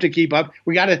to keep up.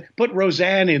 We got to put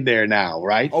Roseanne in there now,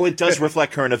 right? Oh, it does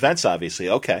reflect current events, obviously.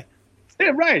 Okay.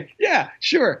 Yeah, right. Yeah,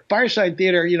 sure. Firesign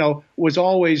Theater, was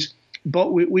always,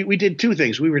 but we did two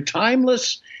things. We were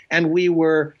timeless and we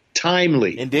were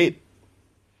timely. Indeed.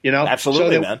 So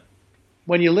Absolutely, man.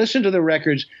 When you listen to the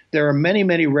records, there are many,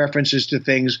 many references to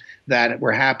things that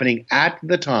were happening at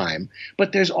the time.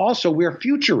 But there's also, we're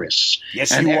futurists.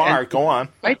 Yes, you are. Go on.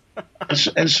 Right?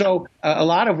 And so a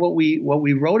lot of what we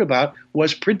wrote about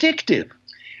was predictive.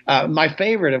 My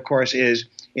favorite, of course, is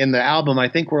in the album, I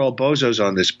Think We're All Bozos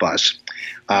on This Bus.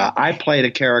 I played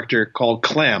a character called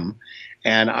Clem,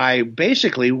 and I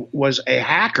basically was a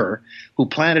hacker who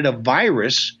planted a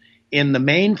virus in the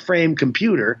mainframe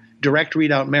computer, direct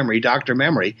readout memory, Dr.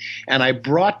 Memory, and I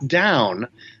brought down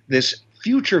this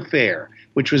future fair,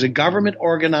 which was a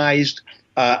government-organized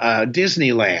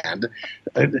Disneyland,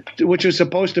 which was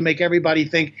supposed to make everybody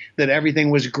think that everything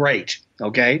was great,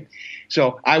 okay?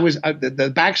 So I was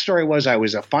the backstory was I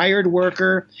was a fired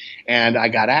worker, and I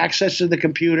got access to the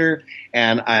computer,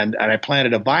 and I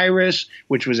planted a virus,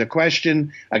 which was a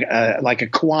question like a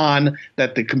Quan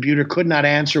that the computer could not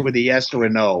answer with a yes or a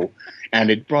no, and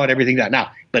it brought everything down.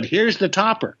 Now, but here's the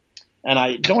topper, and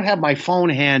I don't have my phone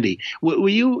handy. Will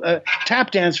you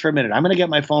tap dance for a minute? I'm going to get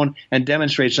my phone and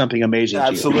demonstrate something amazing to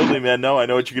you. Absolutely, man. No, I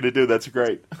know what you're going to do. That's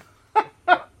great.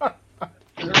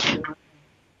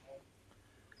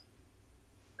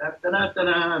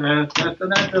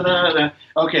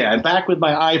 Okay, I'm back with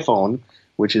my iPhone,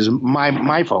 which is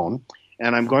my phone,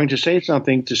 and I'm going to say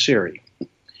something to Siri.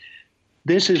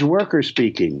 This is Worker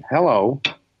speaking. Hello.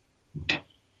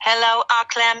 Hello,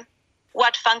 Clem.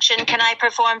 What function can I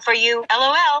perform for you?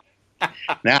 LOL.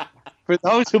 Now, for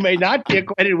those who may not be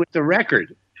acquainted with the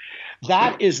record,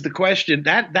 that is the question.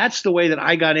 That's the way that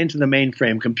I got into the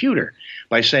mainframe computer,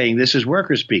 by saying, this is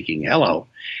Worker speaking. Hello.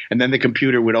 And then the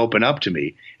computer would open up to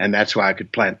me, and that's why I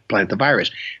could plant the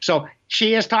virus. So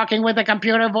she is talking with a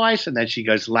computer voice, and then she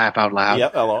goes laugh out loud.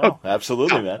 Yep, hello.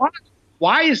 Absolutely, man.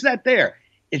 Why is that there?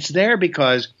 It's there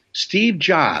because Steve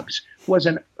Jobs was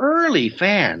an early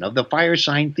fan of the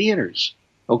Firesign Theaters,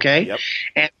 okay?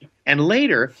 Yep. And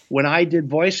later, when I did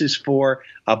voices for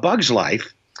A Bug's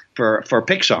Life for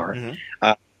Pixar,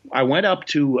 I went up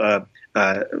to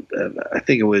I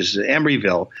think it was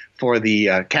Emeryville for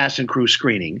the cast and crew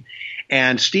screening,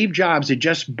 and Steve Jobs had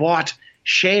just bought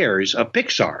shares of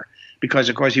Pixar because,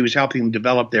 of course, he was helping them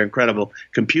develop their incredible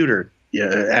computer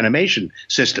animation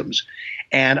systems.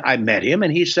 And I met him,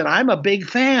 and he said, I'm a big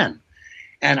fan.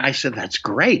 And I said, that's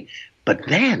great. But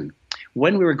then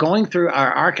when we were going through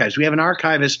our archives, we have an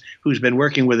archivist who's been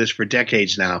working with us for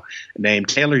decades now named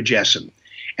Taylor Jessen.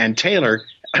 And Taylor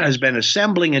has been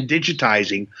assembling and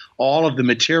digitizing all of the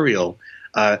material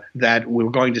that we're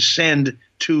going to send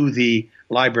to the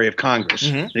Library of Congress.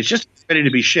 Mm-hmm. It's just ready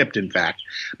to be shipped, in fact,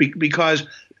 because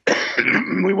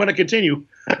we want to continue.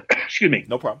 Excuse me.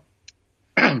 No problem.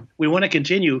 We want to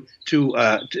continue to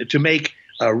make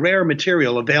rare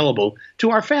material available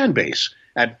to our fan base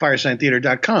at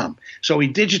firesigntheater.com. So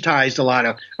we digitized a lot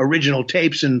of original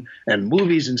tapes and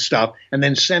movies and stuff, and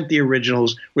then sent the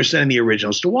originals. We're sending the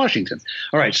originals to Washington.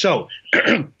 All right. So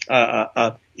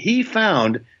he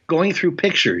found, going through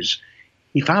pictures,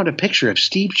 he found a picture of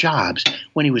Steve Jobs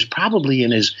when he was probably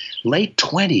in his late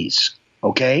 20s,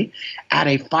 okay, at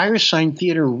a Firesign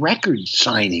Theater record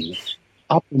signing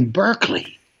up in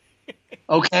Berkeley.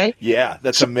 Okay? Yeah,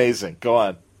 that's amazing. Go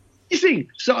on.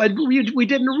 So we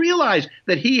didn't realize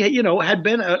that he, had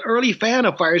been an early fan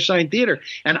of Firesign Theater.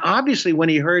 And obviously when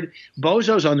he heard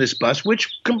Bozos on This Bus, which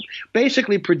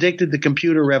basically predicted the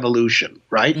computer revolution,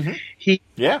 right? Mm-hmm. He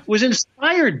was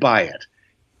inspired by it.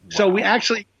 Wow. So we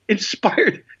actually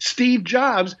inspired Steve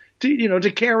Jobs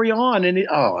to carry on. And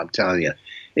I'm telling you,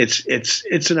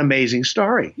 it's an amazing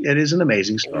story. It is an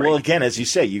amazing story. Well, again, as you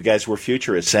say, you guys were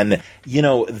futurists, and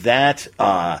that.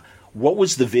 What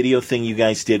was the video thing you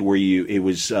guys did where it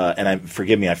was, and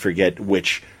forgive me, I forget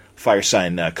which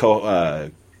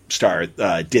Firesign star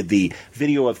did the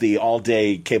video of the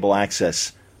all-day cable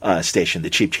access station, the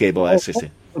cheap cable access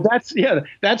station?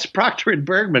 That's Proctor and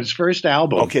Bergman's first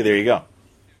album. Okay, there you go.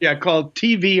 Yeah, called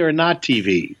TV or Not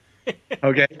TV.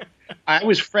 Okay. I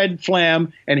was Fred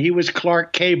Flam and he was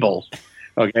Clark Cable.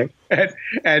 Okay.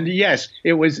 And yes,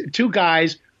 it was two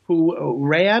guys who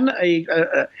ran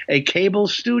a cable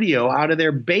studio out of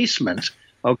their basement.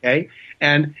 Okay.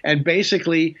 And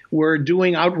basically were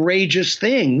doing outrageous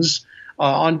things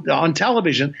on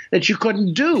television that you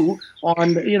couldn't do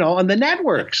on the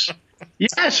networks.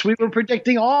 Yes, we were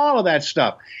predicting all of that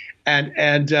stuff.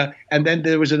 And then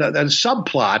there was a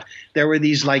subplot. There were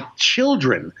these like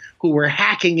children who were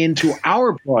hacking into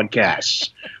our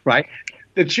broadcasts, right?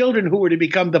 The children who were to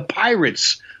become the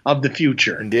pirates of the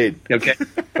future. Indeed. Okay.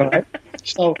 All right.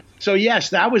 So yes,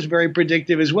 that was very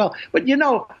predictive as well. But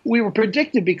we were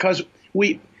predictive because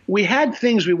we had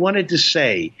things we wanted to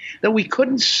say that we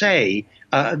couldn't say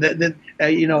on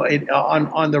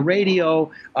the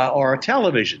radio or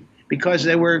television because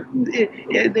they were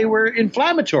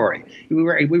inflammatory.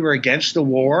 We were against the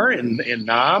war in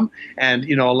Nam, and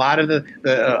a lot of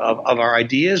of our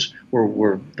ideas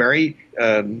were very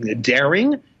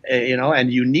daring,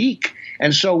 and unique.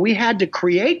 And so we had to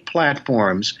create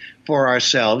platforms for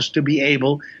ourselves to be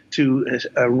able to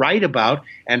write about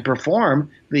and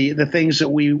perform the things that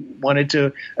we wanted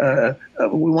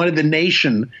the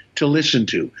nation to listen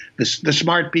to, the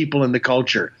smart people in the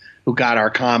culture who got our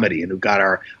comedy and who got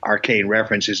our arcane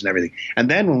references and everything.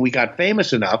 And then when we got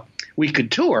famous enough, we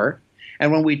could tour.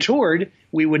 And when we toured,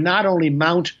 we would not only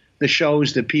mount the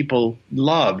shows that people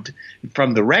loved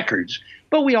from the records,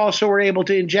 but we also were able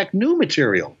to inject new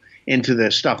material into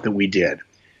the stuff that we did.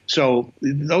 So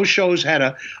those shows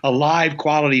had a live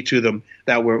quality to them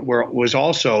that was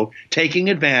also taking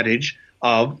advantage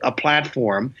of a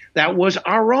platform that was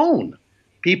our own.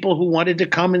 People who wanted to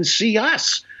come and see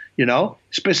us,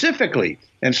 specifically.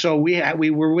 And so we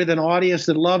were with an audience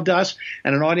that loved us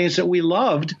and an audience that we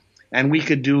loved, and we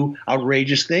could do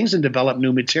outrageous things and develop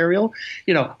new material.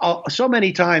 So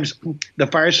many times the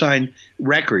Firesign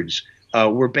records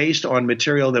were based on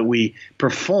material that we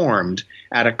performed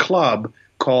at a club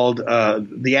called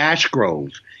the Ash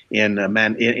Grove in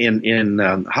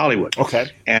Hollywood. Okay.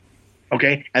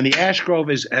 And the Ash Grove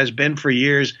has been for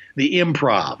years the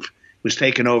Improv. It was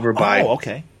taken over by. Oh,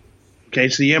 okay. Okay,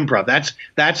 it's the Improv.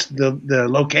 That's the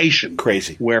location.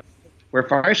 Crazy. Where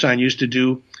Firesign used to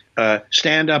do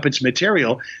stand up its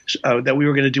material that we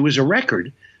were going to do as a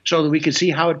record, so that we could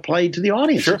see how it played to the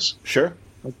audiences. Sure.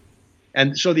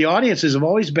 And so the audiences have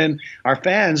always been, our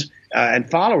fans and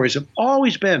followers have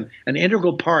always been an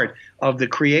integral part of the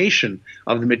creation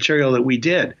of the material that we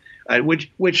did,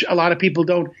 which a lot of people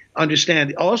don't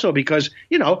understand also because,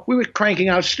 we were cranking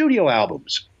out studio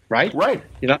albums, right? Right.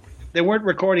 There weren't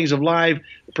recordings of live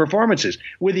performances.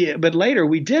 But later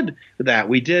we did that.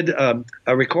 We did a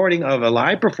recording of a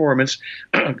live performance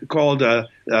called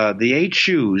The Eight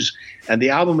Shoes, and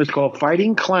the album was called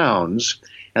Fighting Clowns.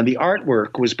 And the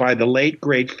artwork was by the late,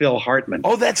 great Phil Hartman.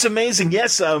 Oh, that's amazing.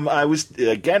 Yes, I was,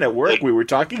 again, at work. We were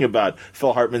talking about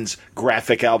Phil Hartman's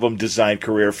graphic album design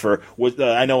career for,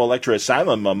 I know, Electra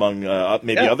Asylum, among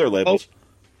other labels.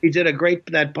 He did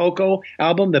that Poco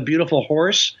album, The Beautiful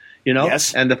Horse,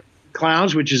 Yes. And the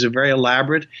Clowns, which is a very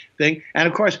elaborate thing. And,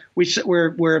 of course,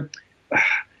 we're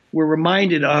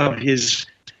reminded of his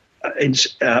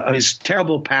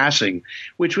terrible passing,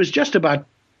 which was just about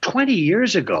 20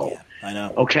 years ago. Yeah. I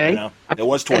know. Okay. I know. It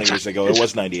was 20 years ago. It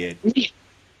was 98.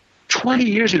 20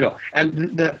 years ago.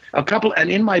 And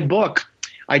and in my book,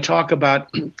 I talk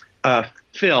about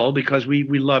Phil because we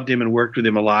loved him and worked with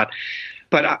him a lot.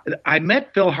 But I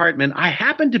met Phil Hartman. I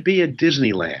happened to be at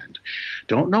Disneyland.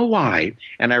 Don't know why.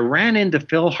 And I ran into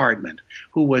Phil Hartman,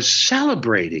 who was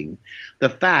celebrating the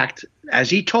fact,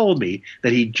 as he told me,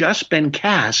 that he'd just been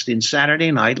cast in Saturday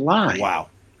Night Live. Wow.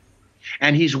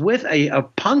 And he's with a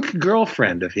punk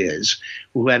girlfriend of his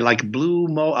who had like a blue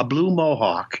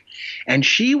mohawk. And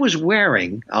she was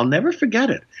wearing, I'll never forget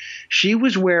it, she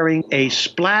was wearing a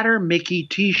Splatter Mickey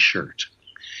T-shirt.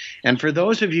 And for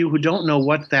those of you who don't know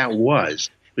what that was,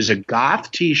 it was a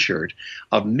goth T-shirt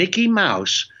of Mickey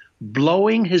Mouse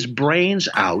blowing his brains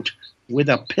out with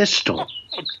a pistol.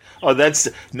 Oh,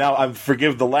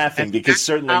 forgive the laughing, because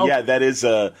certainly, that is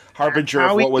a harbinger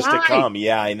of what was to come.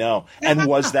 Yeah, I know. And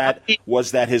was that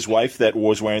his wife that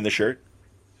was wearing the shirt?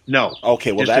 No.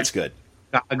 Okay, well, that's good.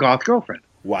 A goth girlfriend.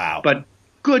 Wow. But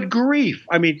good grief.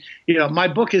 I mean, my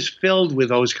book is filled with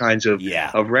those kinds of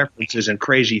references and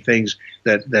crazy things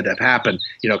that have happened.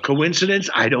 Coincidence?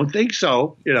 I don't think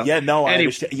so. Yeah, no, I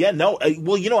understand. Yeah, no.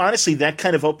 Well, honestly, that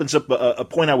kind of opens up a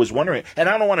point I was wondering. And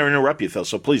I don't want to interrupt you, Phil,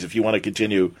 so please, if you want to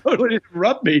continue. Don't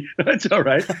interrupt me. That's all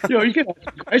right. You can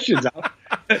ask questions out.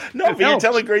 No, but you're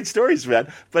telling great stories,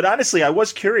 man. But honestly, I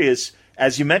was curious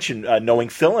as you mentioned, knowing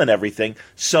Phil and everything.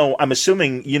 So I'm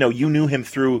assuming, you knew him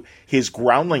through his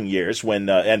Groundling years when,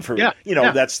 and for,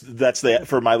 that's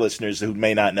for my listeners who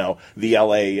may not know, the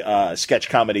LA sketch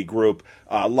comedy group,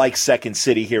 like Second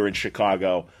City here in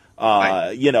Chicago,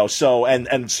 right. So,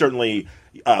 and certainly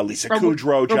Lisa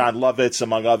Kudrow, John Lovitz,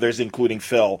 among others, including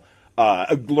Phil,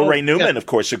 Lorraine Newman, of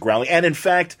course, at Groundling. And in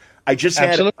fact, I just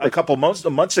had a couple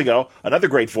months ago another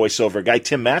great voiceover guy,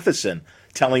 Tim Matheson,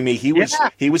 telling me he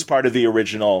was part of the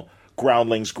original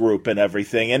Groundlings group and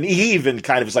everything. And he even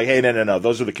kind of was like, hey, no,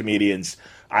 those are the comedians.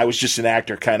 I was just an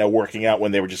actor kind of working out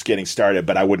when they were just getting started,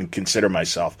 but I wouldn't consider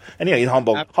myself. And he's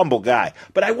a humble guy.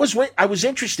 But I was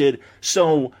interested.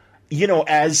 So,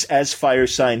 as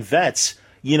Firesign vets,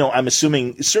 I'm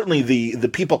assuming certainly the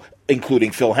people,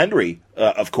 including Phil Hendry,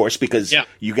 of course, because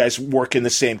you guys work in the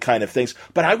same kind of things.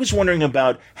 But I was wondering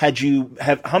about,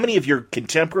 how many of your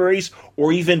contemporaries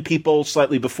or even people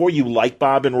slightly before you, like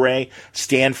Bob and Ray,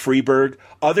 Stan Freberg,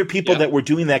 other people that were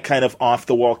doing that kind of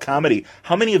off-the-wall comedy,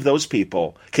 how many of those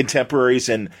people, contemporaries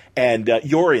and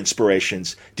your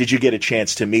inspirations, did you get a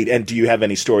chance to meet? And do you have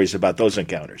any stories about those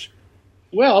encounters?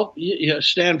 Well,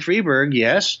 Stan Freberg,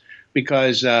 yes,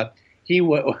 because he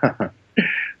was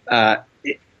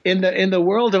in the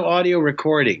world of audio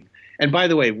recording. And by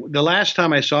the way, the last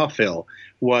time I saw Phil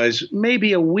was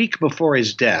maybe a week before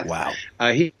his death. Wow.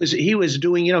 He was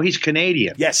doing, he's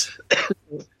Canadian. Yes.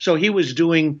 So he was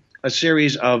doing a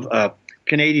series of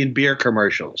Canadian beer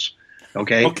commercials.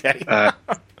 Okay. Okay.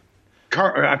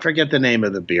 I forget the name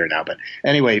of the beer now, but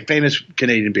anyway, famous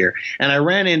Canadian beer. And I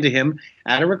ran into him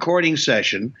at a recording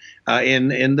session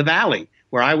in the Valley,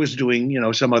 where I was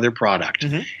doing, some other product.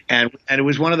 Mm-hmm. And it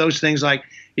was one of those things like,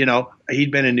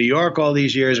 he'd been in New York all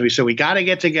these years. We said, we got to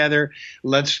get together.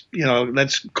 Let's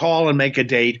call and make a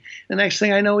date. The next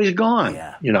thing I know, he's gone,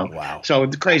 Wow. So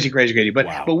crazy.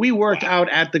 But we worked out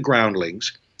at the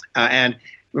Groundlings. And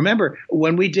remember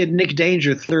when we did Nick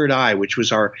Danger, Third Eye, which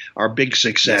was our big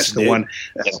success, the one,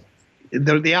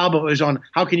 the album was on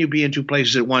How Can You Be in Two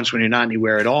Places at Once When You're Not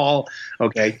Anywhere at All?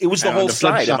 Okay. It was the whole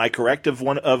side. Am I correct?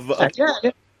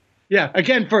 Yeah.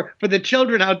 Again, for the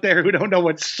children out there who don't know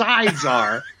what sides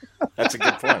are. That's a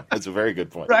good point. That's a very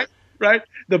good point. Right.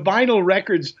 The vinyl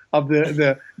records of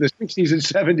the 60s and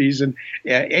 70s and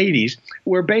 80s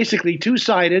were basically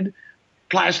two-sided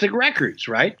plastic records,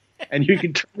 right? And you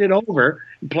could turn it over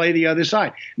and play the other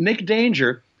side. Nick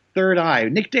Danger, Third Eye.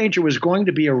 Nick Danger was going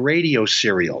to be a radio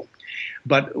serial.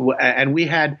 And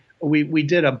we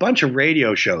did a bunch of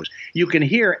radio shows. You can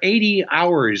hear 80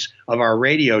 hours of our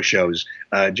radio shows,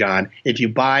 John, if you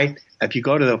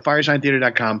go to the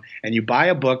firesigntheater.com and you buy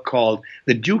a book called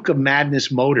The Duke of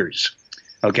Madness Motors,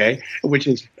 okay, which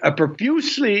is a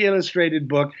profusely illustrated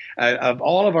book of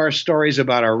all of our stories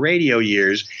about our radio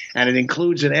years, and it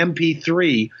includes an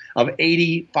MP3 of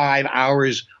 85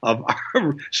 hours of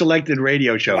our selected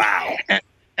radio shows. Wow.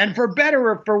 And for better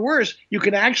or for worse, you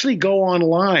can actually go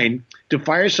online to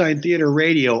Firesign Theater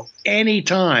Radio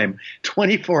anytime,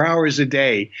 24 hours a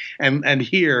day, and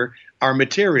hear our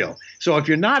material. So if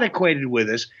you're not acquainted with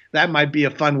us, that might be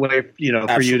a fun way, for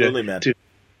you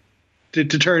to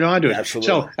turn on to it. Absolutely.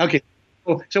 So, okay.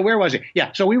 So where was it?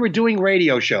 Yeah. So we were doing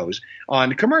radio shows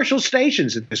on commercial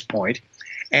stations at this point.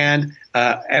 And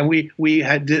we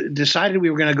had decided we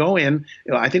were going to go in.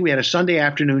 I think we had a Sunday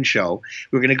afternoon show.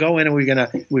 We were going to go in and we're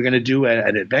going to do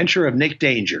an adventure of Nick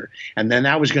Danger, and then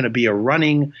that was going to be a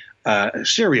running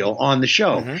serial on the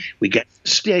show. Mm-hmm. We get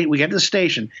to the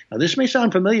station. Now this may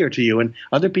sound familiar to you and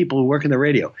other people who work in the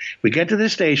radio. We get to the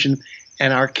station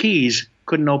and our keys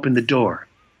couldn't open the door.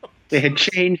 They had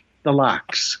changed the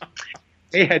locks.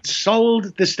 They had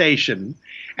sold the station.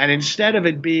 And instead of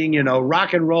it being,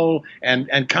 rock and roll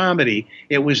and comedy,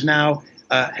 it was now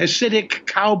Hasidic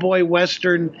cowboy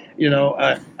western,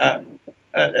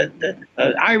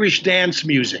 Irish dance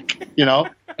music,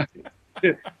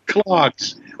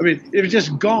 clogs. I mean, it was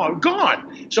just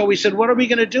gone. So we said, what are we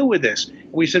going to do with this?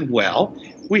 We said, well,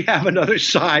 we have another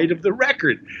side of the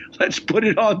record. Let's put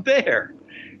it on there.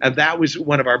 And that was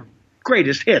one of our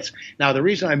greatest hits. Now, the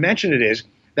reason I mention it is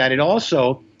that it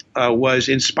also was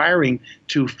inspiring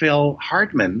to Phil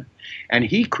Hartman, and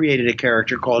he created a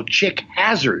character called Chick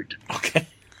Hazard. Okay.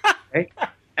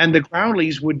 And the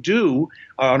Groundlings would do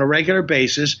on a regular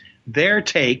basis their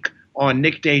take on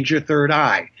Nick Danger, Third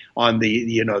Eye, on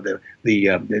the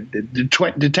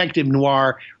detective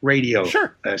noir radio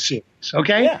series.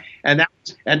 Okay, yeah.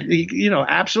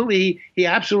 He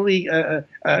absolutely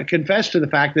confessed to the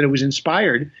fact that it was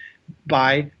inspired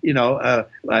by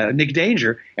Nick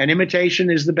Danger, and imitation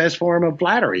is the best form of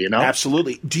flattery.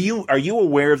 Absolutely. Are you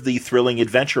aware of the Thrilling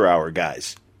Adventure Hour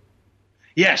guys?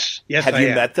 Yes. Have you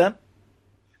met them?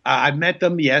 I've met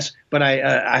them, yes, but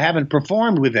I haven't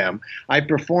performed with them. I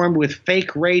performed with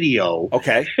Fake Radio,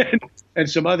 Okay. and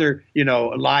some other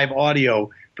live audio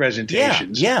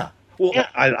presentations. Yeah. Well, Yeah,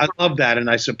 I love that, and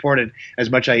I support it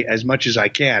as much as I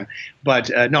can.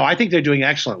 But no, I think they're doing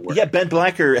excellent work. yeah. Ben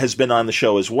Blacker has been on the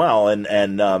show as well,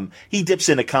 and he dips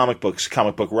into comic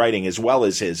book writing, as well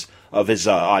as his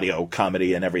audio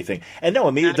comedy and everything. And no,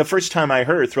 I mean, the first time I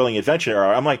heard Thrilling Adventure,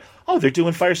 I'm like, oh, they're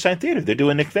doing Firesign Theater, they're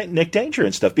doing Nick Danger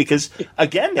and stuff. Because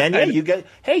again, man, yeah, you get,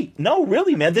 hey, no,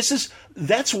 really, man,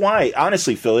 that's why,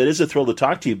 honestly, Phil, it is a thrill to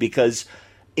talk to you, because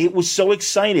it was so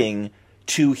exciting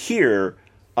to hear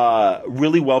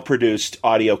really well-produced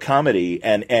audio comedy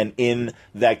and in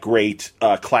that great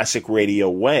classic radio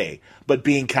way, but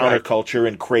being counterculture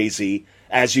and crazy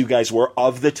as you guys were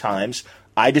of the times.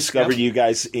 I discovered you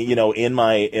guys, in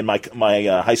my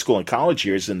high school and college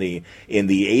years in the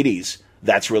 80s.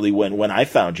 That's really when I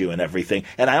found you and everything.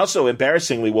 And I also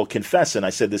embarrassingly will confess, and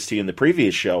I said this to you in the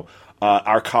previous show,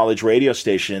 our college radio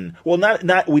station. Well,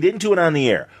 not we didn't do it on the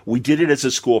air. We did it as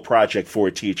a school project for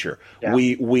a teacher. Yeah.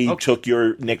 We took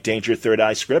your Nick Danger Third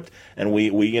Eye script, and we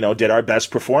did our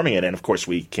best performing it. And of course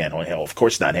we can't, of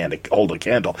course not hold a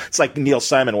candle. It's like Neil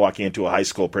Simon walking into a high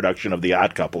school production of The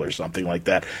Odd Couple or something like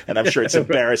that. And I'm sure it's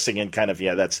embarrassing and kind of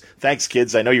that's thanks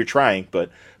kids. I know you're trying, but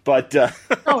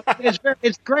no,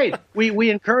 it's great.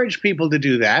 We encourage people to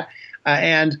do that,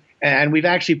 and we've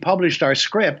actually published our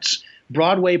scripts.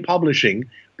 Broadway publishing,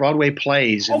 Broadway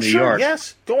plays in New York.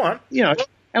 Yes, go on.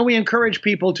 And we encourage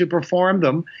people to perform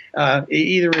them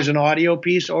either as an audio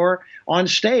piece or on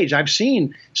stage. I've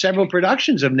seen several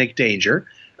productions of Nick Danger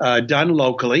done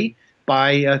locally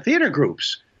by theater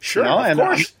groups. Sure, of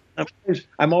course.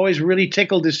 I'm always really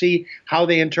tickled to see how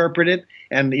they interpret it,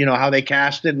 and how they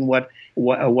cast it, and what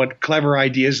clever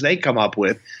ideas they come up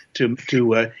with to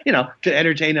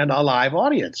entertain a live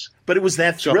audience. But it was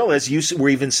that thrill, as you were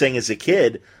even saying as a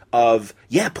kid, of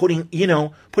putting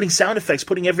sound effects,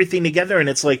 putting everything together, and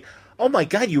it's like, oh my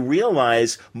God, you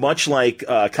realize, much like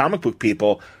comic book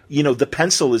people, the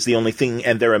pencil is the only thing,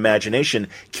 and their imagination,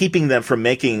 keeping them from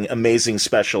making amazing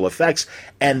special effects.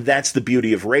 And that's the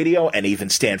beauty of radio. And even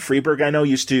Stan Freberg, I know,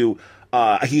 used to,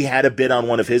 he had a bit on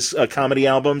one of his comedy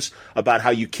albums about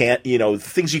how you can't,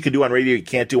 things you can do on radio you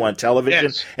can't do on television.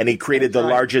 Yes. And he created the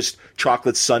largest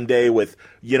chocolate sundae with,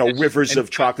 rivers of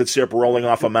chocolate syrup rolling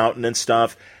off a mountain and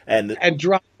stuff. And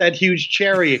drop that huge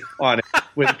cherry on it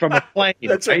from a plane.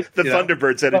 That's right. The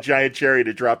Thunderbirds had a giant cherry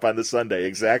to drop on the sundae.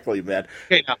 Exactly, man.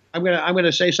 Okay, now I'm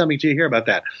gonna say something to you here about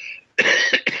that.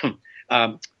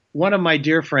 One of my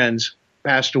dear friends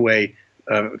passed away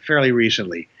fairly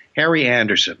recently. Harry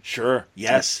Anderson. Sure.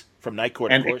 Yes. From Night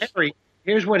Court, of course. Harry,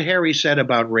 here's what Harry said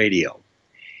about radio.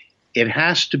 It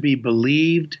has to be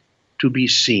believed to be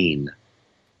seen.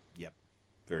 Yep.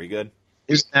 Very good.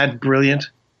 Isn't that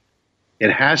brilliant?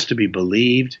 It has to be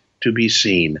believed to be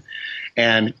seen.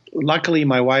 And luckily,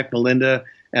 my wife, Melinda,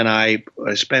 and I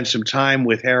spent some time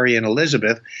with Harry and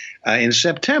Elizabeth in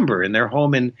September in their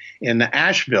home in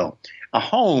Asheville, a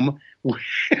home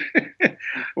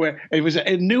where it was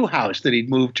a new house that he'd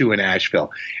moved to in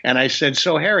Asheville. And I said,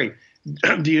 so Harry,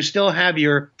 do you still have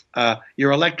your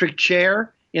electric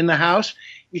chair in the house?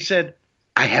 He said,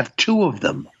 I have two of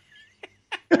them.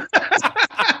 Of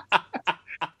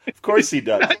course he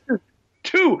does.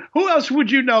 Two. Who else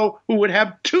would you know who would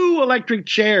have two electric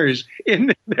chairs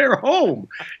in their home?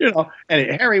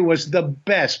 And Harry was the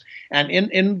best. And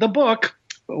in the book,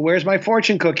 Where's My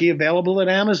Fortune Cookie, available at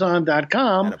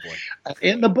Amazon.com.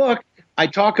 In the book, I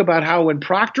talk about how when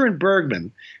Proctor and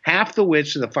Bergman, half the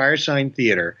wits of the Firesign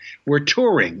Theater, were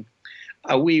touring,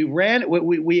 we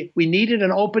needed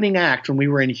an opening act when we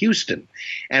were in Houston.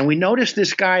 And we noticed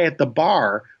this guy at the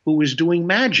bar who was doing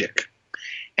magic.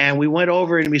 And we went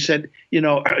over and we said,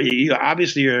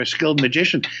 obviously you're a skilled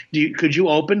magician. Could you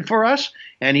open for us?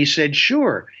 And he said,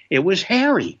 sure. It was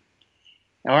Harry.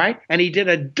 All right. And he did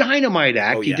a dynamite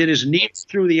act. Oh, yeah. He did his knees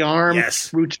through the arm.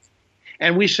 Yes.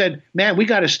 And we said, man, we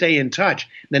got to stay in touch.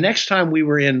 The next time we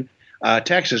were in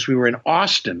Texas, we were in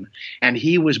Austin, and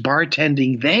he was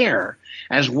bartending there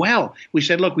as well. We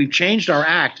said, look, we've changed our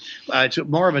act. It's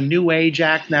more of a new age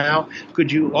act now.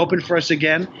 Could you open for us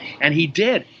again? And he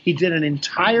did. He did an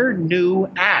entire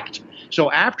new act.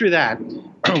 So after that,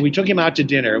 we took him out to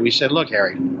dinner. We said, look,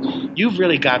 Harry, you've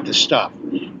really got the stuff.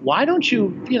 Why don't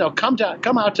you,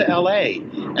 come out to L.A.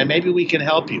 and maybe we can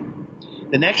help you.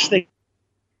 The next thing.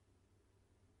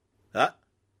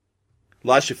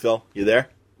 Lost you, Phil. You there?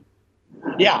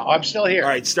 Yeah, I'm still here. All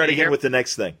right, start again with the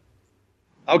next thing.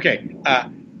 Okay.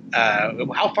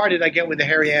 How far did I get with the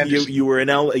Harry Anderson? You were in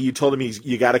L.A. You told him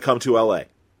you got to come to L.A.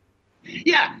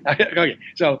 Yeah. Okay.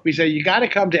 So we say, you got to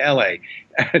come to L.A.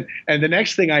 And the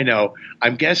next thing I know,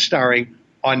 I'm guest starring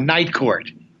on Night Court,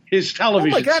 his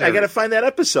television Oh, my God. series. I got to find that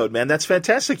episode, man. That's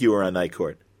fantastic you were on Night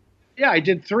Court. Yeah, I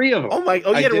did 3 of them. Oh,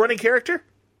 you had a running character?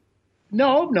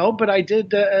 No, but I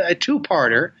did a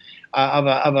 2-parter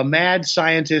of a mad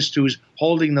scientist who's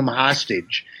holding them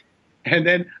hostage. And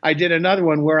then I did another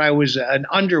one where I was an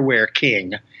underwear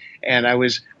king, and I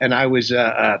was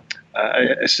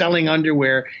selling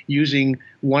underwear using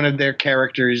one of their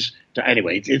characters.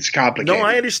 Anyway, it's complicated. No,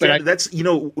 I understand. That's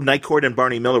Night Court and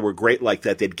Barney Miller were great like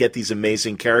that. They'd get these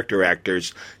amazing character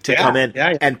actors to come in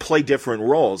and play different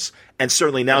roles. And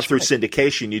certainly now through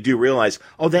syndication, you do realize,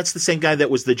 that's the same guy that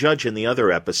was the judge in the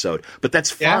other episode. But that's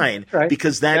fine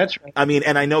because that's right. I mean,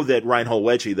 and I know that Reinhold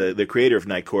Wedge, the creator of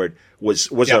Night Court, was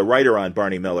a writer on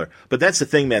Barney Miller. But that's the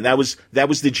thing, man. That was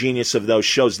the genius of those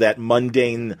shows, that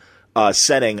mundane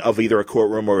setting of either a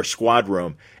courtroom or a squad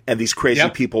room, and these crazy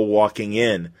people walking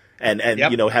in and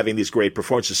having these great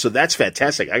performances. So that's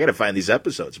fantastic. I got to find these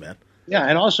episodes, man. Yeah,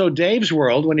 and also Dave's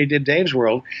World. When he did Dave's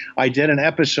World, I did an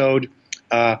episode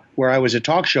where I was a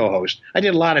talk show host. I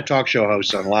did a lot of talk show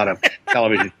hosts on a lot of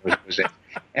television shows,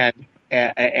 and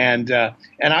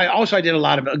I did a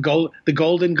lot of the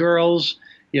Golden Girls,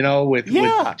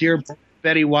 with dear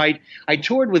Betty White. I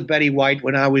toured with Betty White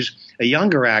when I was a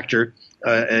younger actor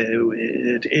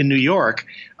in New York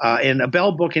in A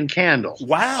Bell, Book, and Candle.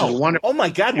 Wow! Oh my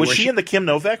God, was she in the Kim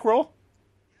Novak role?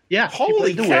 Yeah.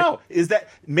 Holy cow! Is that,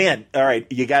 man? All right,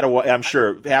 you got to. I'm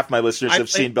sure half my listeners have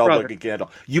seen Bell, Book, and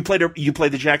Candle. You played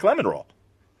the Jack Lemmon role.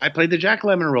 I played the Jack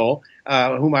Lemmon role,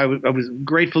 whom I was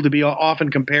grateful to be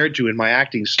often compared to in my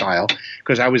acting style,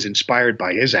 because I was inspired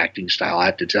by his acting style, I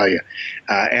have to tell you.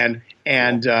 And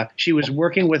she was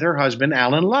working with her husband,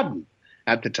 Alan Ludden,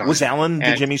 at the time. Was Alan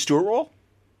the Jimmy Stewart role?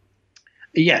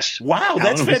 Yes. Wow,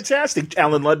 that's fantastic.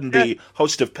 Alan Ludden, the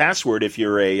host of Password, if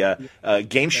you're a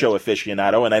game show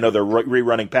aficionado, and I know they're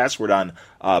rerunning Password on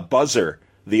Buzzer,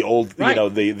 the old,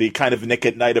 the kind of Nick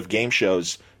at Night of game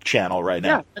shows channel right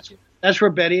now. Yeah, that's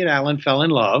where Betty and Alan fell in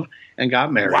love and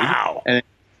got married. Wow. And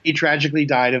he tragically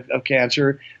died of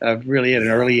cancer really at an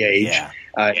early age. Yeah.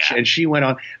 And she went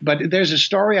on. But there's a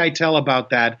story I tell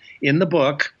about that in the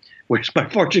book, which is my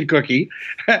fortune cookie,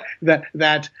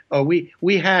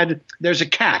 we had – there's a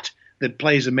cat that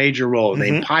plays a major role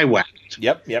named Pyewacket.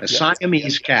 Yep. A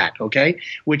Siamese cat, okay,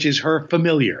 which is her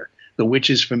familiar. The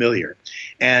witch's familiar.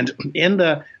 And in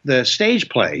the stage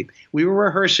play, we were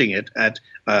rehearsing it at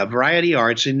Variety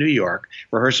Arts in New York,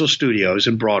 rehearsal studios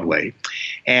in Broadway.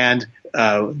 And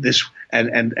this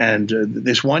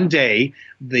one day,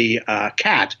 the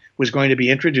cat was going to be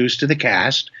introduced to the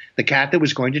cast, the cat that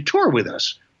was going to tour with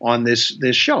us on this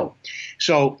show.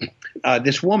 So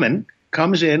this woman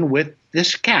comes in with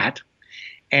this cat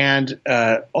and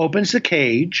opens the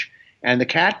cage. And the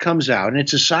cat comes out, and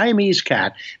it's a Siamese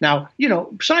cat. Now,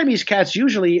 Siamese cats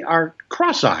usually are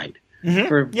cross-eyed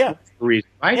for a reason,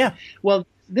 right? Yeah. Well,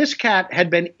 this cat had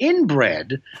been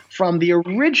inbred from the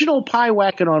original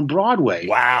Pyewacket on Broadway.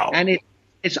 Wow. And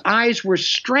its eyes were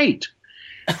straight.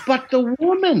 But the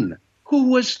woman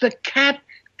who was the cat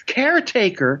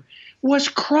caretaker was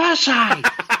cross-eyed.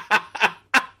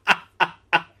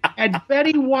 And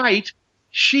Betty White,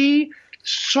 she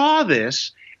saw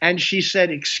this, and she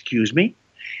said, "Excuse me."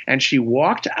 And she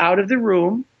walked out of the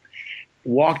room,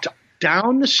 walked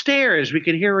down the stairs. We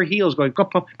could hear her heels going, clump,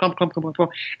 clump, clump, clump, clump,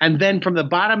 clump. And then from the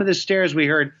bottom of the stairs, we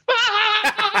heard,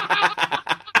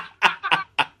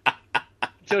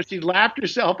 so she laughed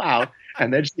herself out.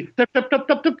 And then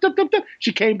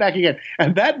she came back again.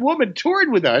 And that woman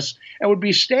toured with us and would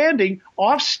be standing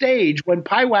off stage when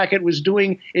Pyewacket was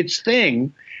doing its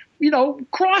thing,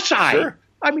 cross-eyed. Sure.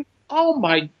 I mean, oh,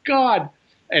 my God.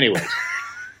 Anyway,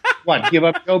 what? Give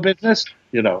up show business?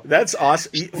 That's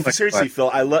awesome. Seriously, Phil,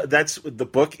 I love. The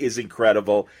book is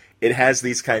incredible. It has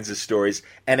these kinds of stories,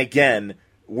 and again,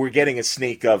 we're getting a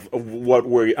sneak of what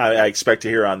I expect to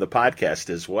hear on the podcast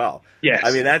as well. Yes,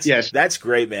 I mean that's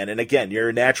great, man. And again, you're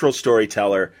a natural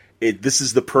storyteller. This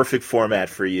is the perfect format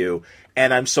for you,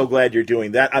 and I'm so glad you're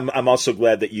doing that. I'm also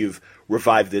glad that you've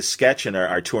revived this sketch and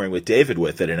are touring with David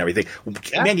with it and everything.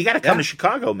 Yeah, man, you got to come to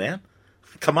Chicago, man.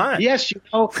 Come on. Yes,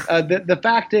 the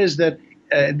fact is that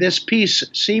this piece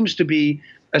seems to be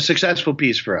a successful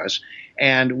piece for us,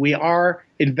 and we are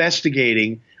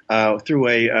investigating through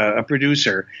a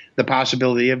producer the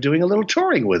possibility of doing a little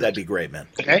touring with it. That'd be great, man.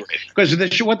 Okay, because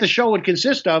what the show would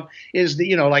consist of is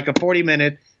like a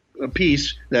 40-minute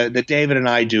piece that David and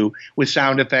I do with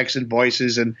sound effects and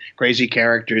voices and crazy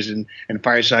characters and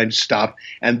fireside stuff,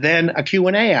 and then a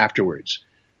Q&A afterwards.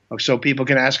 so people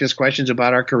can ask us questions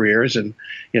about our careers, and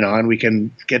and we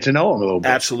can get to know them a little bit.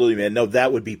 Absolutely, man. No,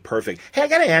 that would be perfect. Hey, I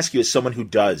got to ask you, as someone who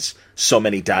does so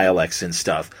many dialects and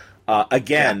stuff,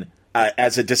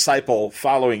 as a disciple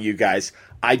following you guys,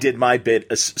 I did my bit,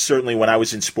 certainly when I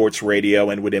was in sports radio,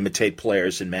 and would imitate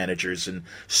players and managers and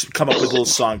come up with little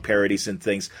song parodies and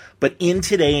things. But in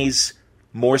today's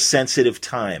more sensitive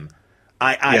time,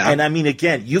 and I mean,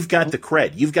 again, you've got the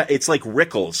cred. It's like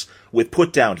Rickles with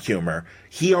put down humor.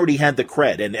 He already had the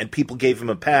cred, and people gave him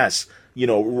a pass,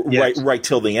 right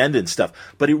till the end and stuff.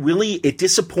 But it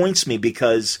disappoints me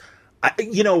because,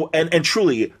 and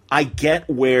truly, I get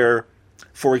where,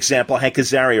 for example, Hank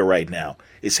Azaria right now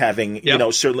is having,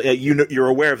 certainly, you're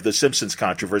aware of the Simpsons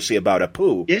controversy about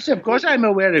Apu. Yes, of course I'm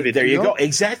aware of it. There you go.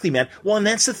 Exactly, man. Well, and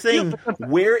that's the thing.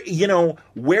 Where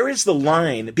is the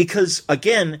line? Because,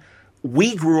 again,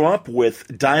 we grew up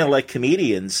with dialect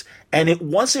comedians, and it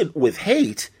wasn't with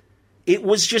hate. It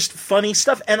was just funny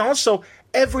stuff. And also,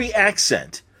 every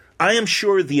accent. I am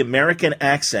sure the American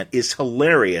accent is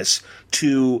hilarious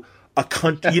to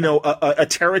a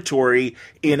territory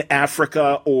in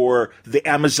Africa or the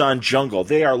Amazon jungle.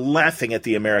 They are laughing at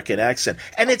the American accent.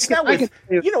 And it's not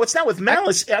with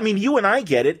malice. I mean, you and I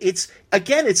get it.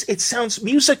 It sounds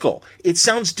musical. It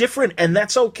sounds different, and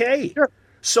that's okay. Sure.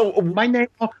 So my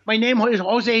name is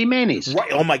Jose Jimenez.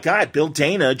 Right. Oh my God, Bill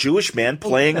Dana, Jewish man,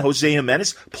 playing Jose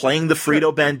Jimenez, playing the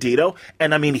Frito Bandito,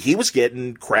 and I mean, he was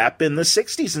getting crap in the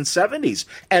 '60s and '70s.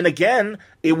 And again,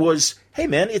 it was, hey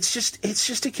man, it's just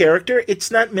a character. It's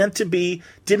not meant to be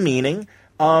demeaning.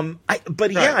 I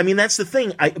mean, that's the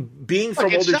thing. Being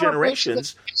from older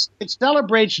generations, it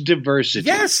celebrates diversity.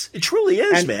 Yes, it truly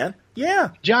is, man. Yeah,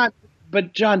 John,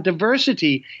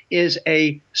 diversity is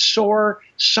a sore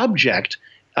subject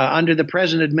under the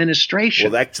present administration.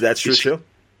 Well, that's true too.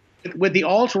 With the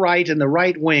alt-right and the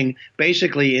right wing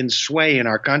basically in sway in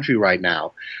our country right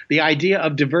now, the idea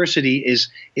of diversity is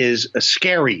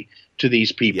scary to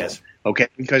these people. Yes. Okay,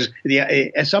 because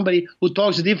as somebody who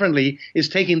talks differently is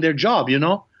taking their job,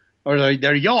 or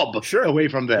their job away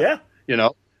from them. Yeah.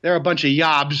 There are a bunch of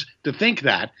yobs to think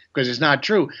that, because it's not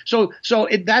true. So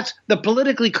that's the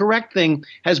politically correct thing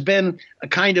has been a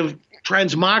kind of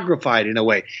transmogrified in a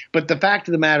way. But the fact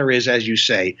of the matter is, as you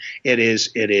say,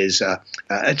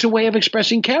 it's a way of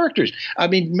expressing characters. I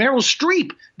mean, Meryl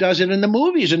Streep does it in the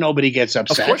movies, and nobody gets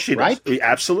upset. Of course she does. Right?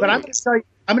 Absolutely. But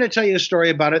I'm going to tell you a story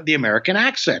about it, the American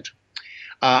accent.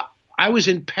 I was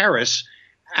in Paris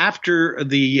after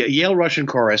the Yale Russian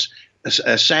chorus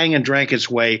sang and drank its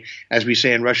way, as we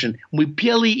say in Russian, we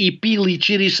pili и pili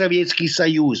через Советский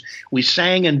Союз. We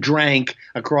sang and drank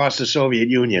across the Soviet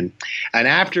Union. And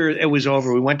after it was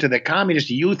over, we went to the Communist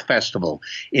Youth Festival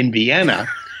in Vienna,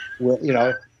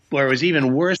 where it was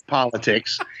even worse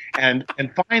politics. And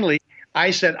finally,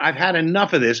 I said, I've had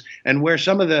enough of this. And where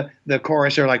some of the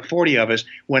chorus, there are like 40 of us,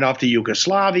 went off to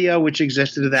Yugoslavia, which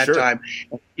existed at that time,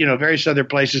 various other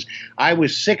places. I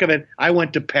was sick of it. I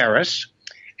went to Paris.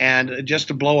 And just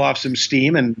to blow off some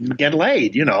steam and get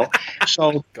laid,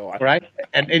 So, right,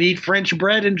 and eat French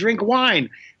bread and drink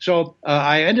wine. So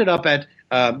I ended up at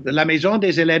La Maison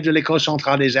des élèves de l'École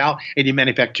centrale des arts et des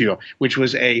manufactures, which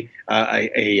was a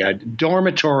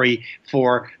dormitory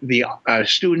for the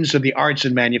students of the Arts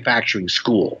and Manufacturing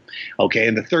School, okay,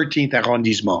 in the 13th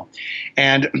arrondissement.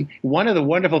 And one of the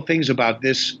wonderful things about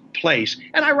this place,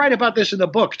 and I write about this in the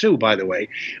book too, by the way,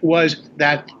 was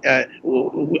that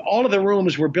all of the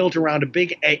rooms were built around a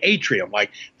big atrium,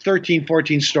 like 13,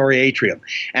 14-story atrium.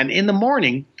 And in the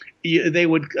morning, they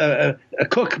would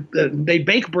they'd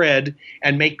bake bread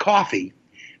and make coffee,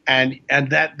 and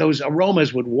that those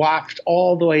aromas would waft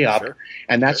all the way up,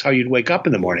 and that's how you'd wake up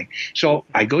in the morning. So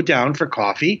I go down for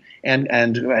coffee and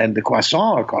the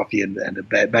croissant or coffee and the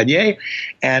beignet,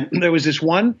 and there was this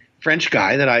one French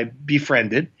guy that I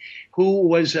befriended who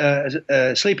was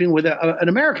sleeping with an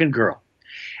American girl.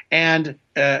 And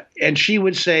she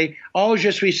would say, "Oh,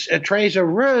 je suis très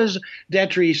heureuse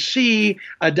d'être ici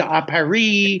à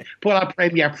Paris pour la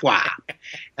première fois."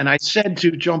 And I said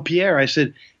to Jean-Pierre,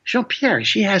 Jean-Pierre,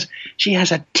 she has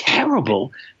a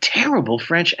terrible, terrible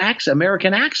French accent,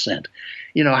 American accent.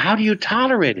 How do you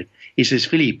tolerate it? He says,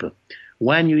 "Philippe,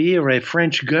 when you hear a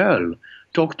French girl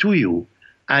talk to you,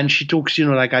 and she talks,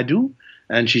 like I do,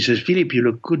 and she says, 'Philippe, you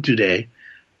look good today,'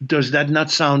 does that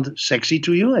not sound sexy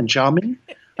to you and charming?"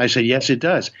 I said, "Yes, it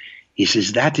does." He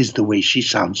says, "That is the way she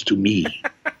sounds to me."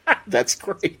 That's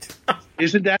great.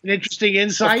 Isn't that an interesting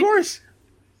insight? Of course.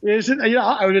 Isn't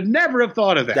I would have never have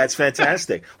thought of that. That's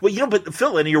fantastic. Well, but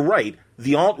Phil, and you're right.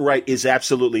 The alt-right is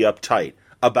absolutely uptight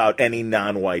about any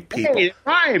non-white people. Hey, it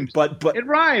rhymes. But it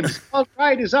rhymes.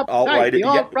 Alt-right is uptight. Alt-right, the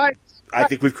alt-right I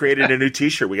think we've created a new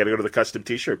T-shirt. We got to go to the custom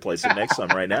T-shirt place and make some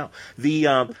right now.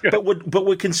 But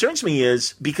what concerns me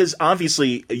is, because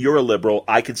obviously you're a liberal,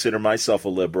 I consider myself a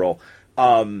liberal.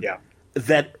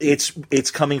 That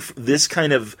it's coming. This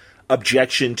kind of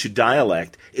objection to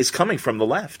dialect is coming from the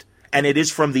left, and it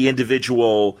is from the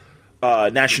individual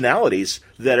nationalities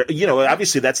that are,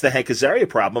 obviously that's the Hank Azaria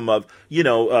problem of,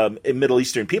 Middle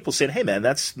Eastern people saying, "Hey, man,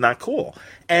 that's not cool,"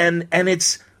 and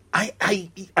it's. I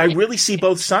really see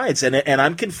both sides, and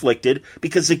I'm conflicted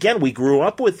because, again, we grew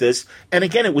up with this, and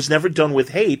again, it was never done with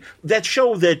hate. That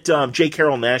show that J.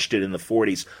 Carroll Nash did in the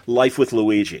 40s, Life with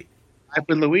Luigi. Life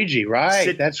with Luigi,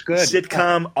 right. That's good.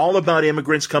 Sitcom, all about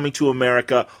immigrants coming to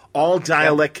America, all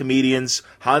dialect comedians,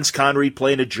 Hans Conried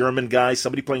playing a German guy,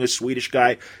 somebody playing a Swedish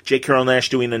guy, J. Carroll Nash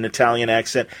doing an Italian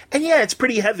accent. And yeah, it's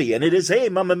pretty heavy, and it is, hey,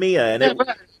 Mamma Mia. And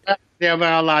there were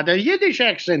a lot of Yiddish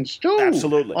accents, too.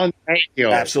 Absolutely. On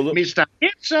radio. Absolutely. Mr.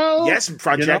 Hitzo. Yes,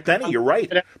 from Jack Benny, you're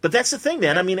right. But that's the thing,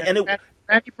 man. I mean,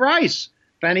 Fanny Bryce,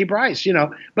 But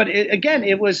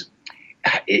it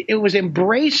was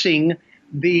embracing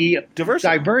the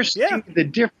diversity, the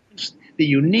difference, the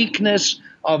uniqueness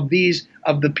of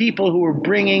the people who were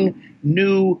bringing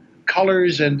new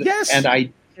colors and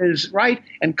ideas, right,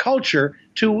 and culture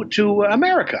to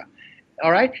America.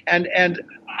 All right, and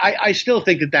I still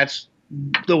think that that's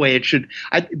the way it should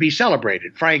be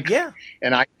celebrated, frankly. Yeah.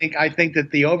 And I think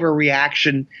that the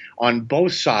overreaction on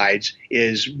both sides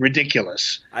is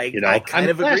ridiculous. I kind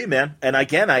of agree, man. And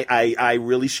again, I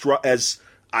really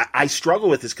I struggle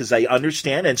with this because I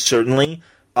understand, and certainly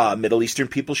Middle Eastern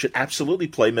people should absolutely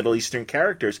play Middle Eastern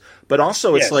characters. But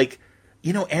also, it's like,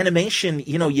 animation.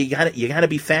 You got to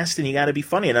be fast and you got to be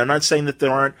funny. And I'm not saying that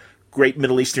there aren't great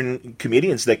Middle Eastern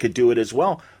comedians that could do it as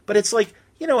well. But it's like,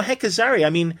 Hank Azaria. I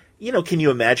mean, can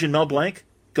you imagine Mel Blanc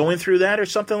going through that or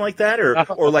something like that?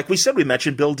 Or like we said, we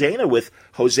mentioned Bill Dana with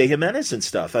Jose Jimenez and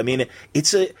stuff. I mean,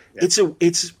 it's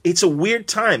a weird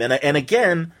time. And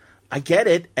again, I get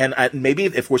it. And maybe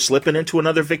if we're slipping into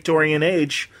another Victorian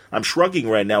age, I'm shrugging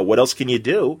right now. What else can you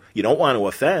do? You don't want to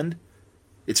offend.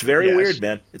 It's very weird,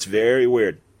 man. It's very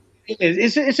weird.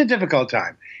 It's a difficult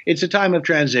time. It's a time of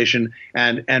transition,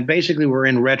 and basically we're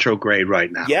in retrograde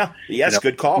right now. Yeah. Yes.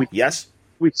 Good call. Yes.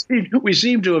 We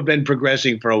seem to have been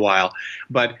progressing for a while,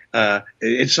 but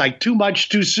it's like too much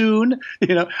too soon.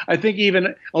 I think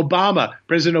even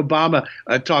President Obama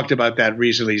talked about that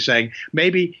recently, saying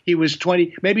maybe he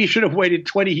should have waited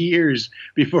 20 years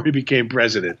before he became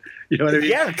president. You know what I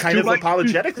mean? Yeah, kind of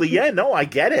apologetically. Yeah, no, I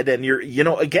get it. And you're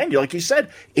like you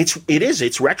said,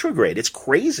 it's retrograde. It's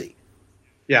crazy.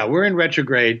 Yeah, we're in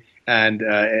retrograde. And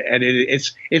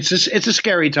it's a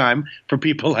scary time for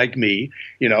people like me.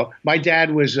 My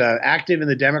dad was active in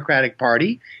the Democratic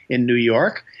Party in New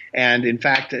York, and in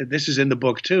fact, this is in the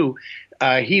book too.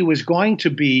 He was going to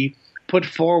be put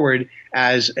forward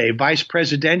as a vice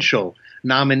presidential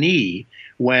nominee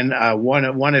when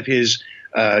one of his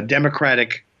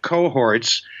Democratic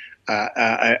cohorts,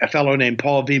 a fellow named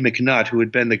Paul V. McNutt, who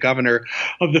had been the governor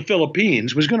of the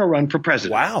Philippines, was going to run for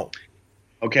president. Wow.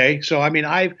 Okay, so I mean,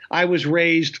 I was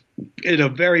raised in a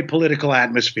very political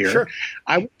atmosphere. Sure.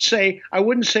 I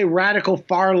wouldn't say radical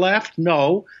far left.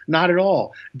 No, not at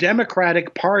all.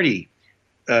 Democratic Party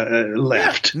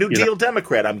left. Yeah, New Deal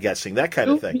Democrat, I'm guessing, that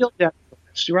kind of thing. New Deal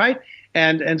Democrats, right?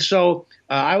 And so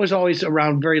I was always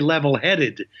around very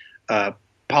level-headed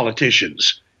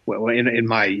politicians in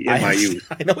my youth.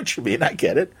 I know what you mean. I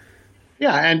get it.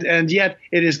 Yeah, and yet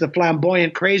it is the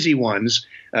flamboyant, crazy ones.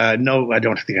 No, I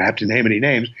don't think I have to name any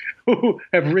names, who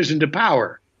have risen to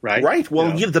power. Right. Right.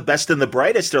 Well, the best and the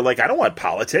brightest are like, I don't want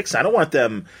politics. I don't want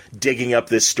them digging up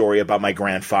this story about my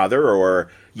grandfather or,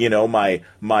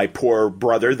 my poor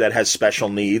brother that has special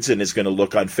needs and is going to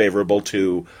look unfavorable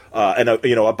to,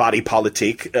 a body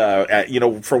politique,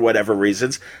 for whatever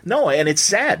reasons. No, and it's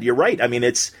sad. You're right. I mean,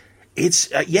 it's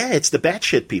the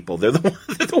batshit people. They're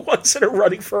the ones that are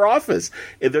running for office.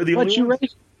 They're the only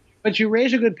ones. But you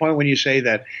raise a good point when you say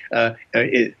that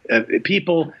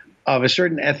people of a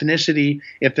certain ethnicity,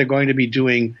 if they're going to be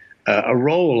doing a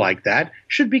role like that,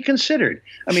 should be considered.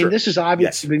 I mean, this is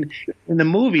obviously in the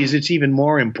movies. It's even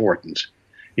more important,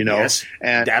 Yes,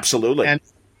 and absolutely. And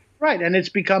it's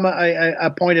become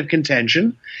a point of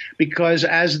contention because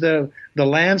as the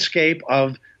landscape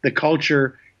of the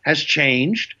culture has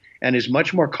changed and is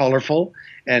much more colorful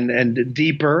and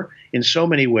deeper in so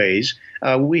many ways,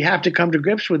 we have to come to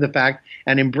grips with the fact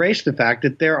and embrace the fact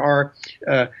that there are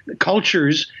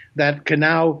cultures that can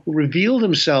now reveal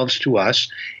themselves to us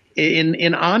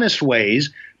in honest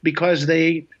ways because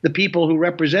the people who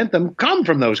represent them come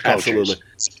from those cultures.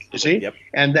 Absolutely. You see? Yep.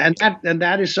 And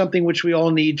that is something which we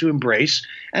all need to embrace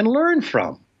and learn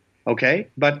from. Okay,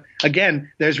 but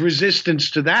again, there's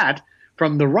resistance to that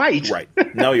from the right. Right.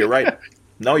 No, you're right.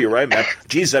 No, you're right, man.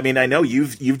 Geez, I mean, I know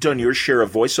you've done your share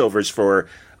of voiceovers for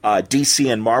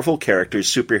DC and Marvel characters,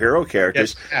 superhero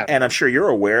characters, Yes, and I'm sure you're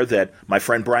aware that my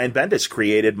friend Brian Bendis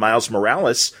created Miles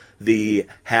Morales, the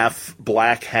half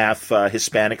black, half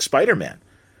Hispanic Spider-Man.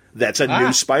 That's a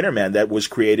new Spider-Man that was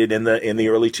created in the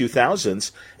early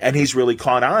 2000s, and he's really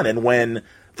caught on. And when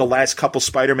the last couple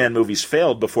Spider-Man movies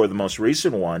failed before the most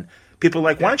recent one, people are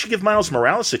like, why don't you give Miles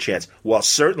Morales a chance? Well,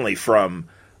 certainly from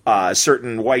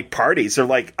certain white parties, they're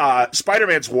like,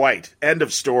 Spider-Man's white, end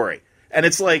of story. And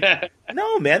it's like,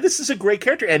 no, man, this is a great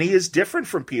character, and he is different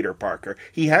from Peter Parker.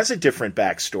 He has a different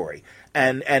backstory,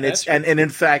 and in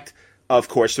fact, of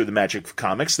course, through the magic of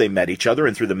comics, they met each other,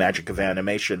 and through the magic of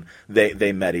animation,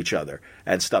 they met each other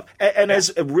and stuff. And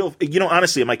as a real,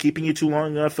 honestly, am I keeping you too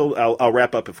long, Phil? I'll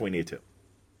wrap up if we need to.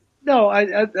 No,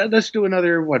 let's do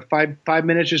another 5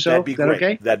 minutes or so. That'd be great.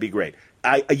 Okay? That'd be great.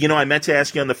 I meant to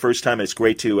ask you on the first time, and it's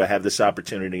great to have this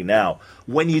opportunity now.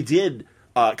 When you did,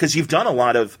 because you've done a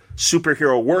lot of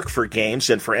superhero work for games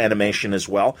and for animation as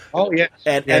well. Oh yeah,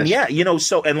 and yeah,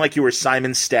 so and like you were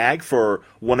Simon Stagg for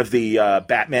one of the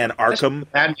Batman Arkham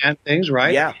Batman things,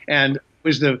 right? Yeah, and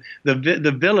was the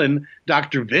villain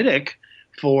Dr. Vidic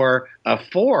for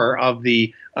 4 of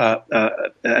the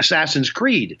Assassin's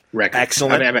Creed records.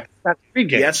 Excellent. Assassin's Creed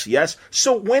games. Yes.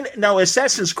 So now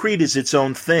Assassin's Creed is its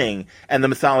own thing, and the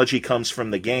mythology comes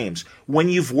from the games. When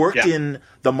you've worked in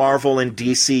the Marvel and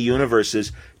DC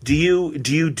universes, do you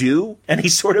do any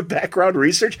sort of background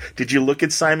research? Did you look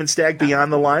at Simon Stagg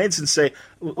beyond the lines and say,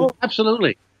 "Oh,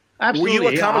 absolutely. Were you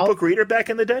a comic book reader back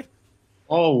in the day?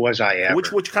 Oh, was I ever?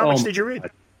 Which comics did you read?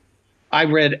 I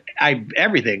read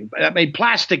everything. I mean,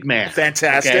 Plastic Man.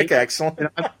 Fantastic, okay? Excellent.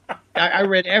 I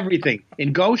read everything.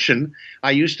 In Goshen,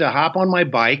 I used to hop on my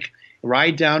bike,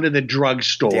 ride down to the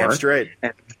drugstore. Damn straight.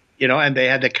 And, and they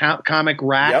had the comic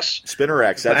racks. Yep, spinner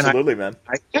racks, absolutely, man.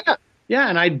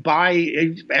 And I'd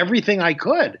buy everything I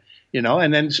could,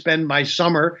 and then spend my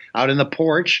summer out in the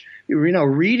porch,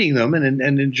 reading them and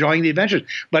enjoying the adventures.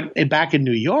 But back in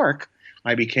New York,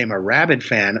 I became a rabid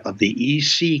fan of the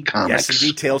EC comics. Yes,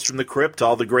 indeed, Tales from the Crypt,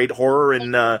 all the great horror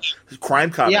and crime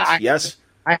comics. Yes.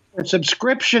 I had a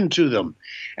subscription to them.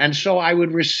 And so I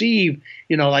would receive,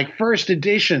 like first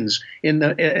editions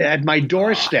at my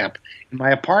doorstep in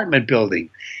my apartment building.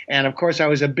 And of course, I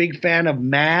was a big fan of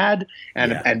Mad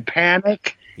and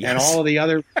Panic. Yes. And all of the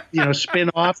other,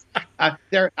 spin-offs.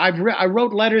 I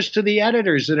wrote letters to the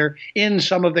editors that are in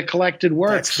some of the collected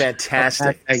works. That's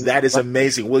fantastic. That is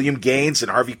amazing. William Gaines and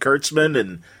Harvey Kurtzman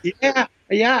and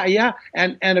yeah.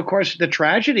 And of course, the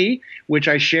tragedy, which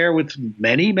I share with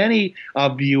many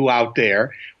of you out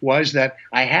there, was that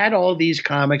I had all these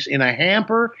comics in a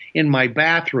hamper in my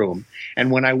bathroom,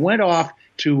 and when I went off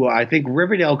to I think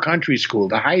Riverdale Country School,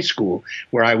 the high school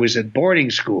where I was at boarding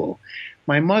school,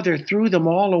 my mother threw them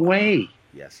all away.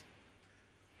 Yes.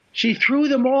 She threw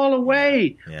them all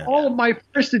away. Yeah. All of my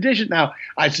first edition. Now,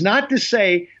 it's not to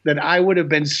say that I would have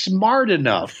been smart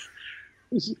enough,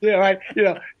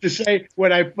 to say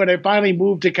when I finally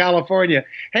moved to California,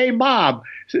 hey, Mom,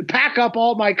 pack up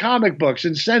all my comic books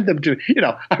and send them to,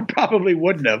 I probably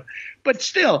wouldn't have. But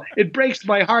still, it breaks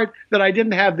my heart that I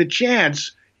didn't have the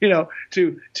chance to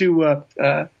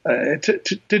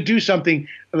do something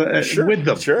with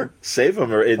them. Sure, save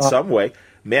them or in some way.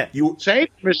 Man, you save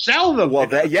them or sell them. Well,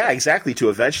 exactly. To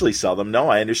eventually sell them. No,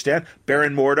 I understand.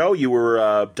 Baron Mordo, you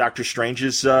were Doctor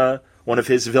Strange's one of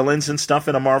his villains and stuff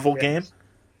in a Marvel game.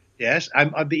 Yes,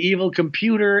 I'm the evil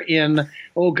computer in.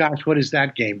 Oh gosh, what is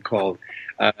that game called?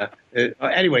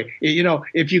 Anyway,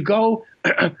 if you go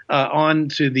on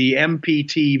to the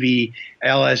MPTV,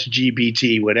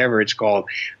 LSGBT, whatever it's called,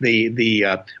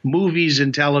 the movies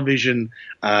and television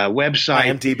website,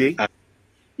 IMDb.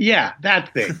 Yeah,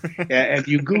 that thing. And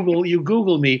you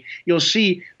Google me, you'll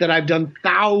see that I've done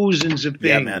thousands of things.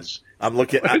 Yeah, man. I'm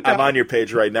looking. I'm on your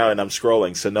page right now, and I'm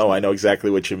scrolling. So no, I know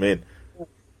exactly what you mean.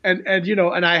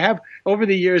 And I have over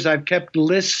the years I've kept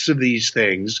lists of these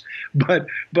things, but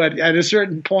at a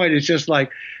certain point it's just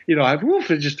like I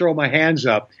just throw my hands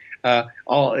up,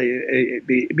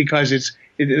 because it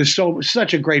is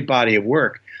such a great body of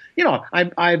work.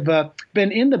 I've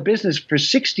been in the business for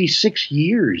 66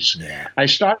 years. Yeah. I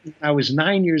started when I was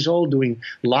 9 years old doing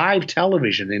live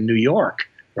television in New York,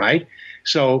 right?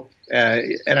 So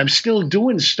and I'm still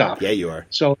doing stuff. Yeah, you are.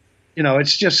 So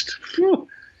it's just.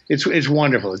 It's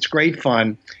wonderful. It's great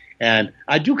fun. And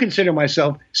I do consider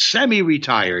myself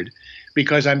semi-retired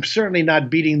because I'm certainly not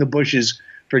beating the bushes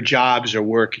for jobs or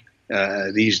work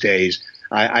these days.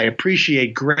 I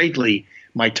appreciate greatly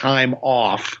my time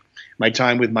off, my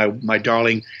time with my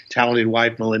darling, talented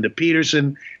wife, Melinda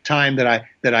Peterson, time that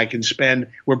I can spend.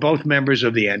 We're both members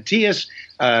of the Antaeus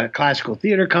Classical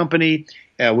Theater Company,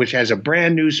 which has a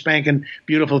brand new spanking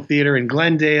beautiful theater in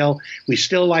Glendale. We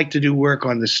still like to do work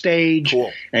on the stage.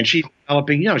 Cool. And she's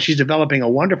developing a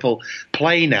wonderful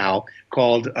play now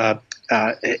called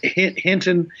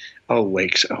Hinton.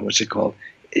 What's it called?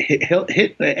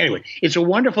 Anyway, it's a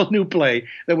wonderful new play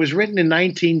that was written in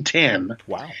 1910.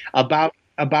 Wow. About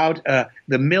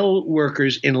the mill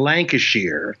workers in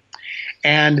Lancashire,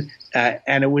 and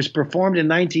it was performed in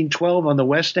 1912 on the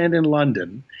West End in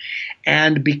London.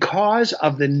 And because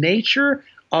of the nature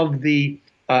of the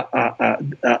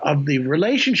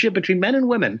relationship between men and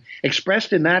women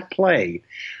expressed in that play,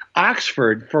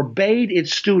 Oxford forbade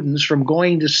its students from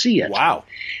going to see it. Wow.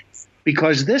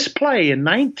 Because this play in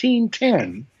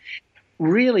 1910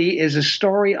 really is a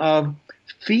story of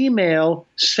female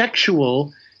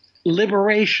sexual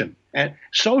liberation and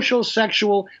social,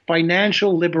 sexual,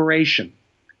 financial liberation.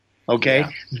 Okay,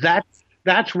 Yeah.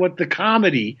 That's what the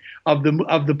comedy of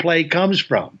the play comes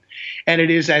from, and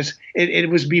it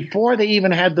was before they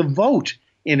even had the vote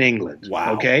in England.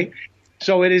 Wow. Okay.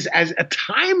 So it is as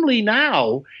timely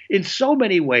now in so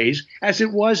many ways as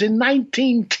it was in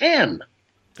 1910.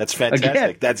 That's fantastic.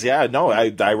 Again. That's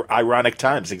ironic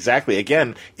times. Exactly.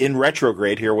 Again, in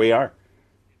retrograde, here we are.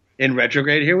 In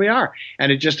retrograde, here we are.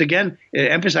 And it just, again,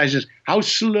 it emphasizes how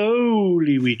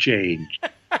slowly we change.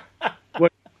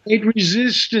 What great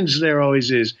resistance there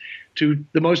always is to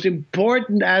the most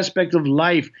important aspect of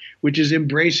life, which is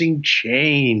embracing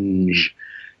change.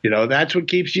 That's what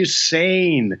keeps you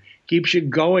sane, keeps you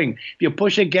going. If you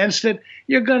push against it,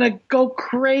 you're going to go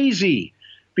crazy.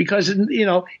 Because,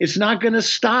 it's not going to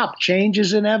stop. Change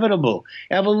is inevitable.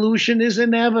 Evolution is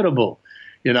inevitable,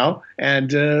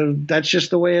 and that's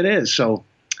just the way it is. So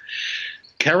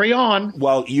carry on.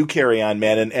 Well, you carry on,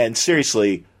 man. And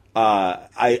seriously,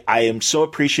 I am so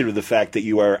appreciative of the fact that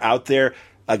you are out there.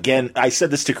 Again, I said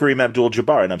this to Kareem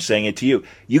Abdul-Jabbar, and I'm saying it to you.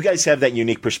 You guys have that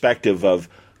unique perspective of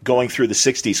going through the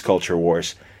 60s culture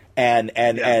wars and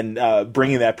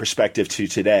bringing that perspective to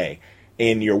today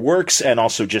in your works, and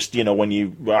also just, when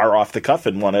you are off the cuff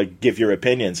and want to give your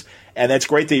opinions. And that's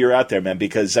great that you're out there, man,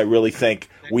 because I really think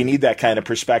we need that kind of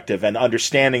perspective and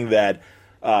understanding that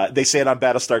they say it on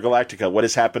Battlestar Galactica, what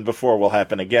has happened before will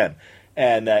happen again.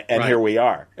 And right. Here we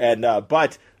are. And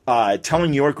but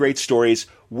telling your great stories.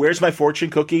 Where's My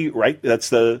Fortune Cookie, right? That's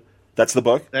the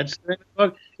book? That's the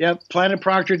book. Yeah,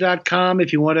 planetproctor.com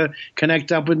if you want to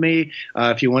connect up with me.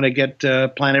 If you want to get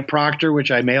Planet Proctor, which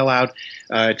I mail out.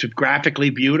 It's graphically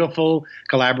beautiful.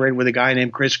 Collaborate with a guy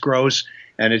named Chris Gross,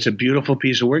 and it's a beautiful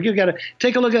piece of work. You've got to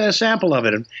take a look at a sample of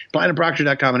it at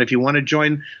planetproctor.com. And if you want to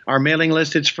join our mailing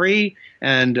list, it's free,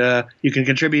 and you can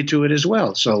contribute to it as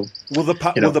well. So will the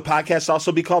podcast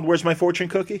also be called Where's My Fortune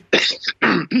Cookie?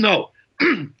 No.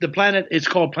 It's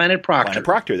called Planet Proctor. Planet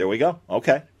Proctor, there we go.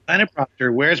 Okay. Planet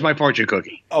Proctor, Where's My Fortune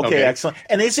Cookie? Okay, excellent.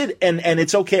 And is it and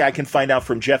it's okay, I can find out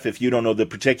from Jeff if you don't know the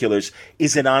particulars.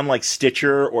 Is it on like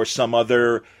Stitcher or some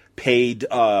other paid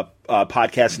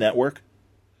podcast network?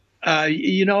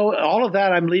 All of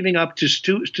that I'm leaving up to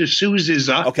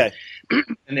Suziza. Okay.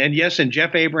 And yes, and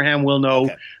Jeff Abraham will know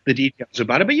the details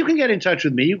about it. But you can get in touch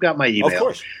with me. You've got my email. Of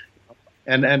course.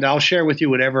 And I'll share with you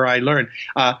whatever I learn.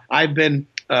 I've been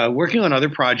working on other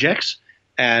projects.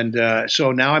 And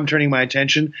so now I'm turning my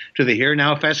attention to the Here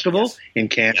Now Festival in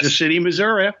Kansas City,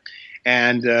 Missouri,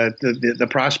 and the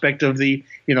prospect of the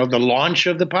launch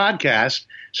of the podcast.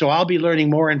 So I'll be learning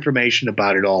more information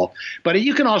about it all. But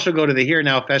you can also go to the Here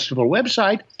Now Festival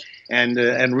website and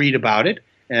read about it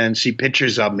and see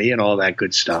pictures of me and all that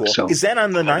good stuff. Cool. So is that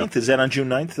on the 9th? Is that on June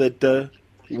 9th? That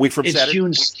week from Saturday?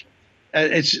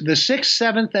 It's the 6th,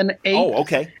 7th, and 8th. Oh,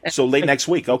 okay. So late next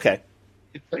week. Okay.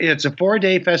 It's a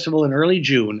 4-day festival in early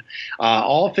June.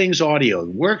 All things audio,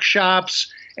 workshops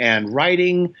and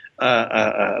writing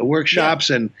workshops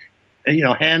and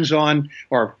hands-on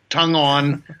or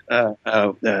tongue-on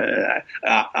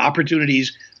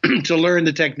opportunities to learn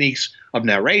the techniques of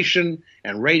narration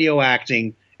and radio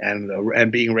acting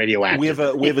and being radioactive.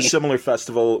 We have a similar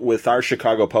festival with our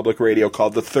Chicago Public Radio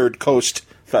called the Third Coast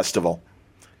Festival.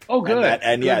 Oh, good.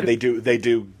 And they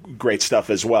do great stuff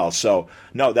as well. So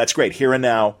no, that's great. Here and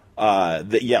Now.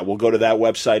 We'll go to that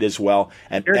website as well,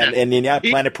 and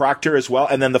Planet Proctor as well,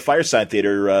 and then the Firesign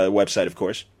Theater website, of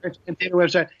course. Theater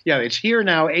website. Yeah, it's Here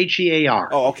Now, HEAR.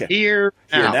 Oh, okay. Here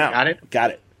now.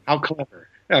 Got it. How clever.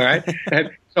 All right.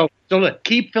 So look,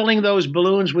 keep filling those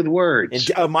balloons with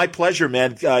words. My pleasure,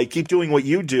 man. Keep doing what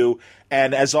you do.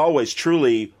 And as always,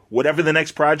 truly, whatever the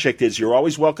next project is, you're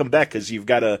always welcome back because you've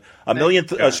got a million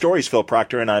stories, Phil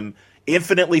Proctor, and I'm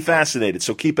infinitely fascinated.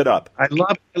 So keep it up. I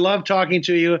love talking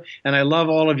to you, and I love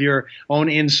all of your own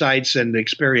insights and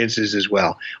experiences as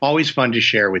well. Always fun to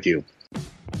share with you.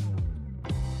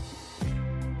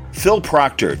 Phil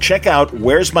Proctor. Check out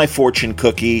Where's My Fortune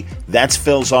Cookie. That's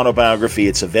Phil's autobiography.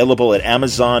 It's available at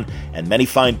Amazon and many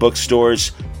fine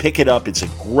bookstores. Pick it up. It's a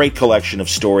great collection of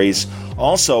stories.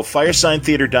 Also,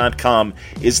 FiresignTheater.com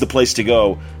is the place to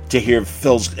go to hear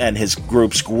Phil's and his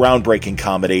group's groundbreaking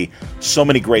comedy. So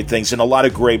many great things and a lot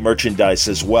of great merchandise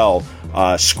as well.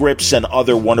 Scripts and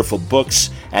other wonderful books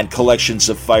and collections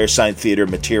of Firesign Theater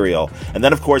material. And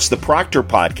then, of course, the Proctor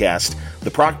Podcast,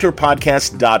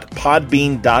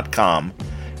 theproctorpodcast.podbean.com.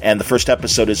 And the first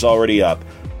episode is already up,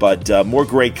 but more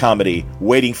great comedy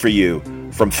waiting for you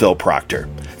from Phil Proctor.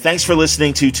 Thanks for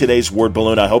listening to today's Word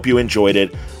Balloon. I hope you enjoyed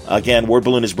it. Again, Word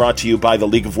Balloon is brought to you by the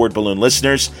League of Word Balloon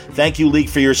listeners. Thank you, League,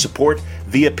 for your support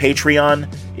via Patreon.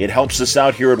 It helps us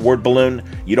out here at Word Balloon.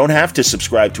 You don't have to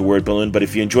subscribe to Word Balloon, but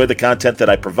if you enjoy the content that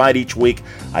I provide each week,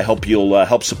 I hope you'll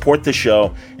help support the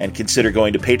show and consider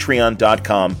going to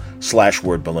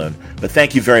patreon.com/Word Balloon. But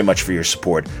thank you very much for your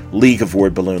support, League of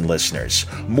Word Balloon listeners.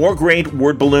 More great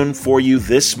Word Balloon for you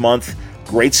this month.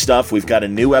 Great stuff. We've got a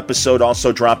new episode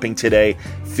also dropping today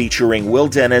featuring Will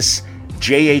Dennis,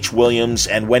 J.H. Williams,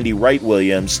 and Wendy Wright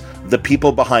Williams, the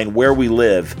people behind Where We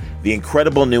Live, the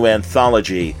incredible new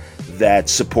anthology that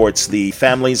supports the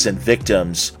families and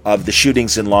victims of the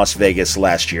shootings in Las Vegas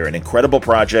last year. An incredible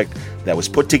project that was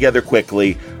put together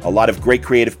quickly. A lot of great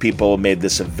creative people made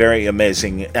this a very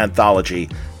amazing anthology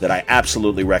that I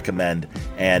absolutely recommend.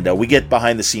 And we get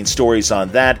behind-the-scenes stories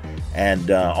on that.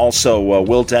 And also,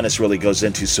 Will Dennis really goes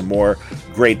into some more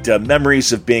great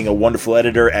memories of being a wonderful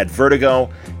editor at Vertigo.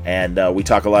 And we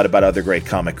talk a lot about other great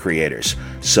comic creators.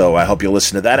 So I hope you'll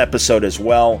listen to that episode as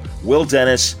well. Will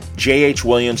Dennis, J.H.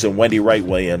 Williams, and Wendy Wright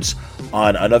Williams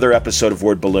on another episode of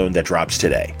Word Balloon that drops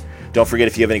today. Don't forget,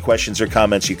 if you have any questions or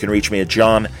comments, you can reach me at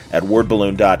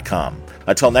john@wordballoon.com.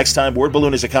 Until next time, Word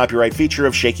Balloon is a copyright feature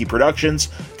of Shaky Productions,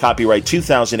 copyright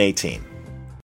 2018.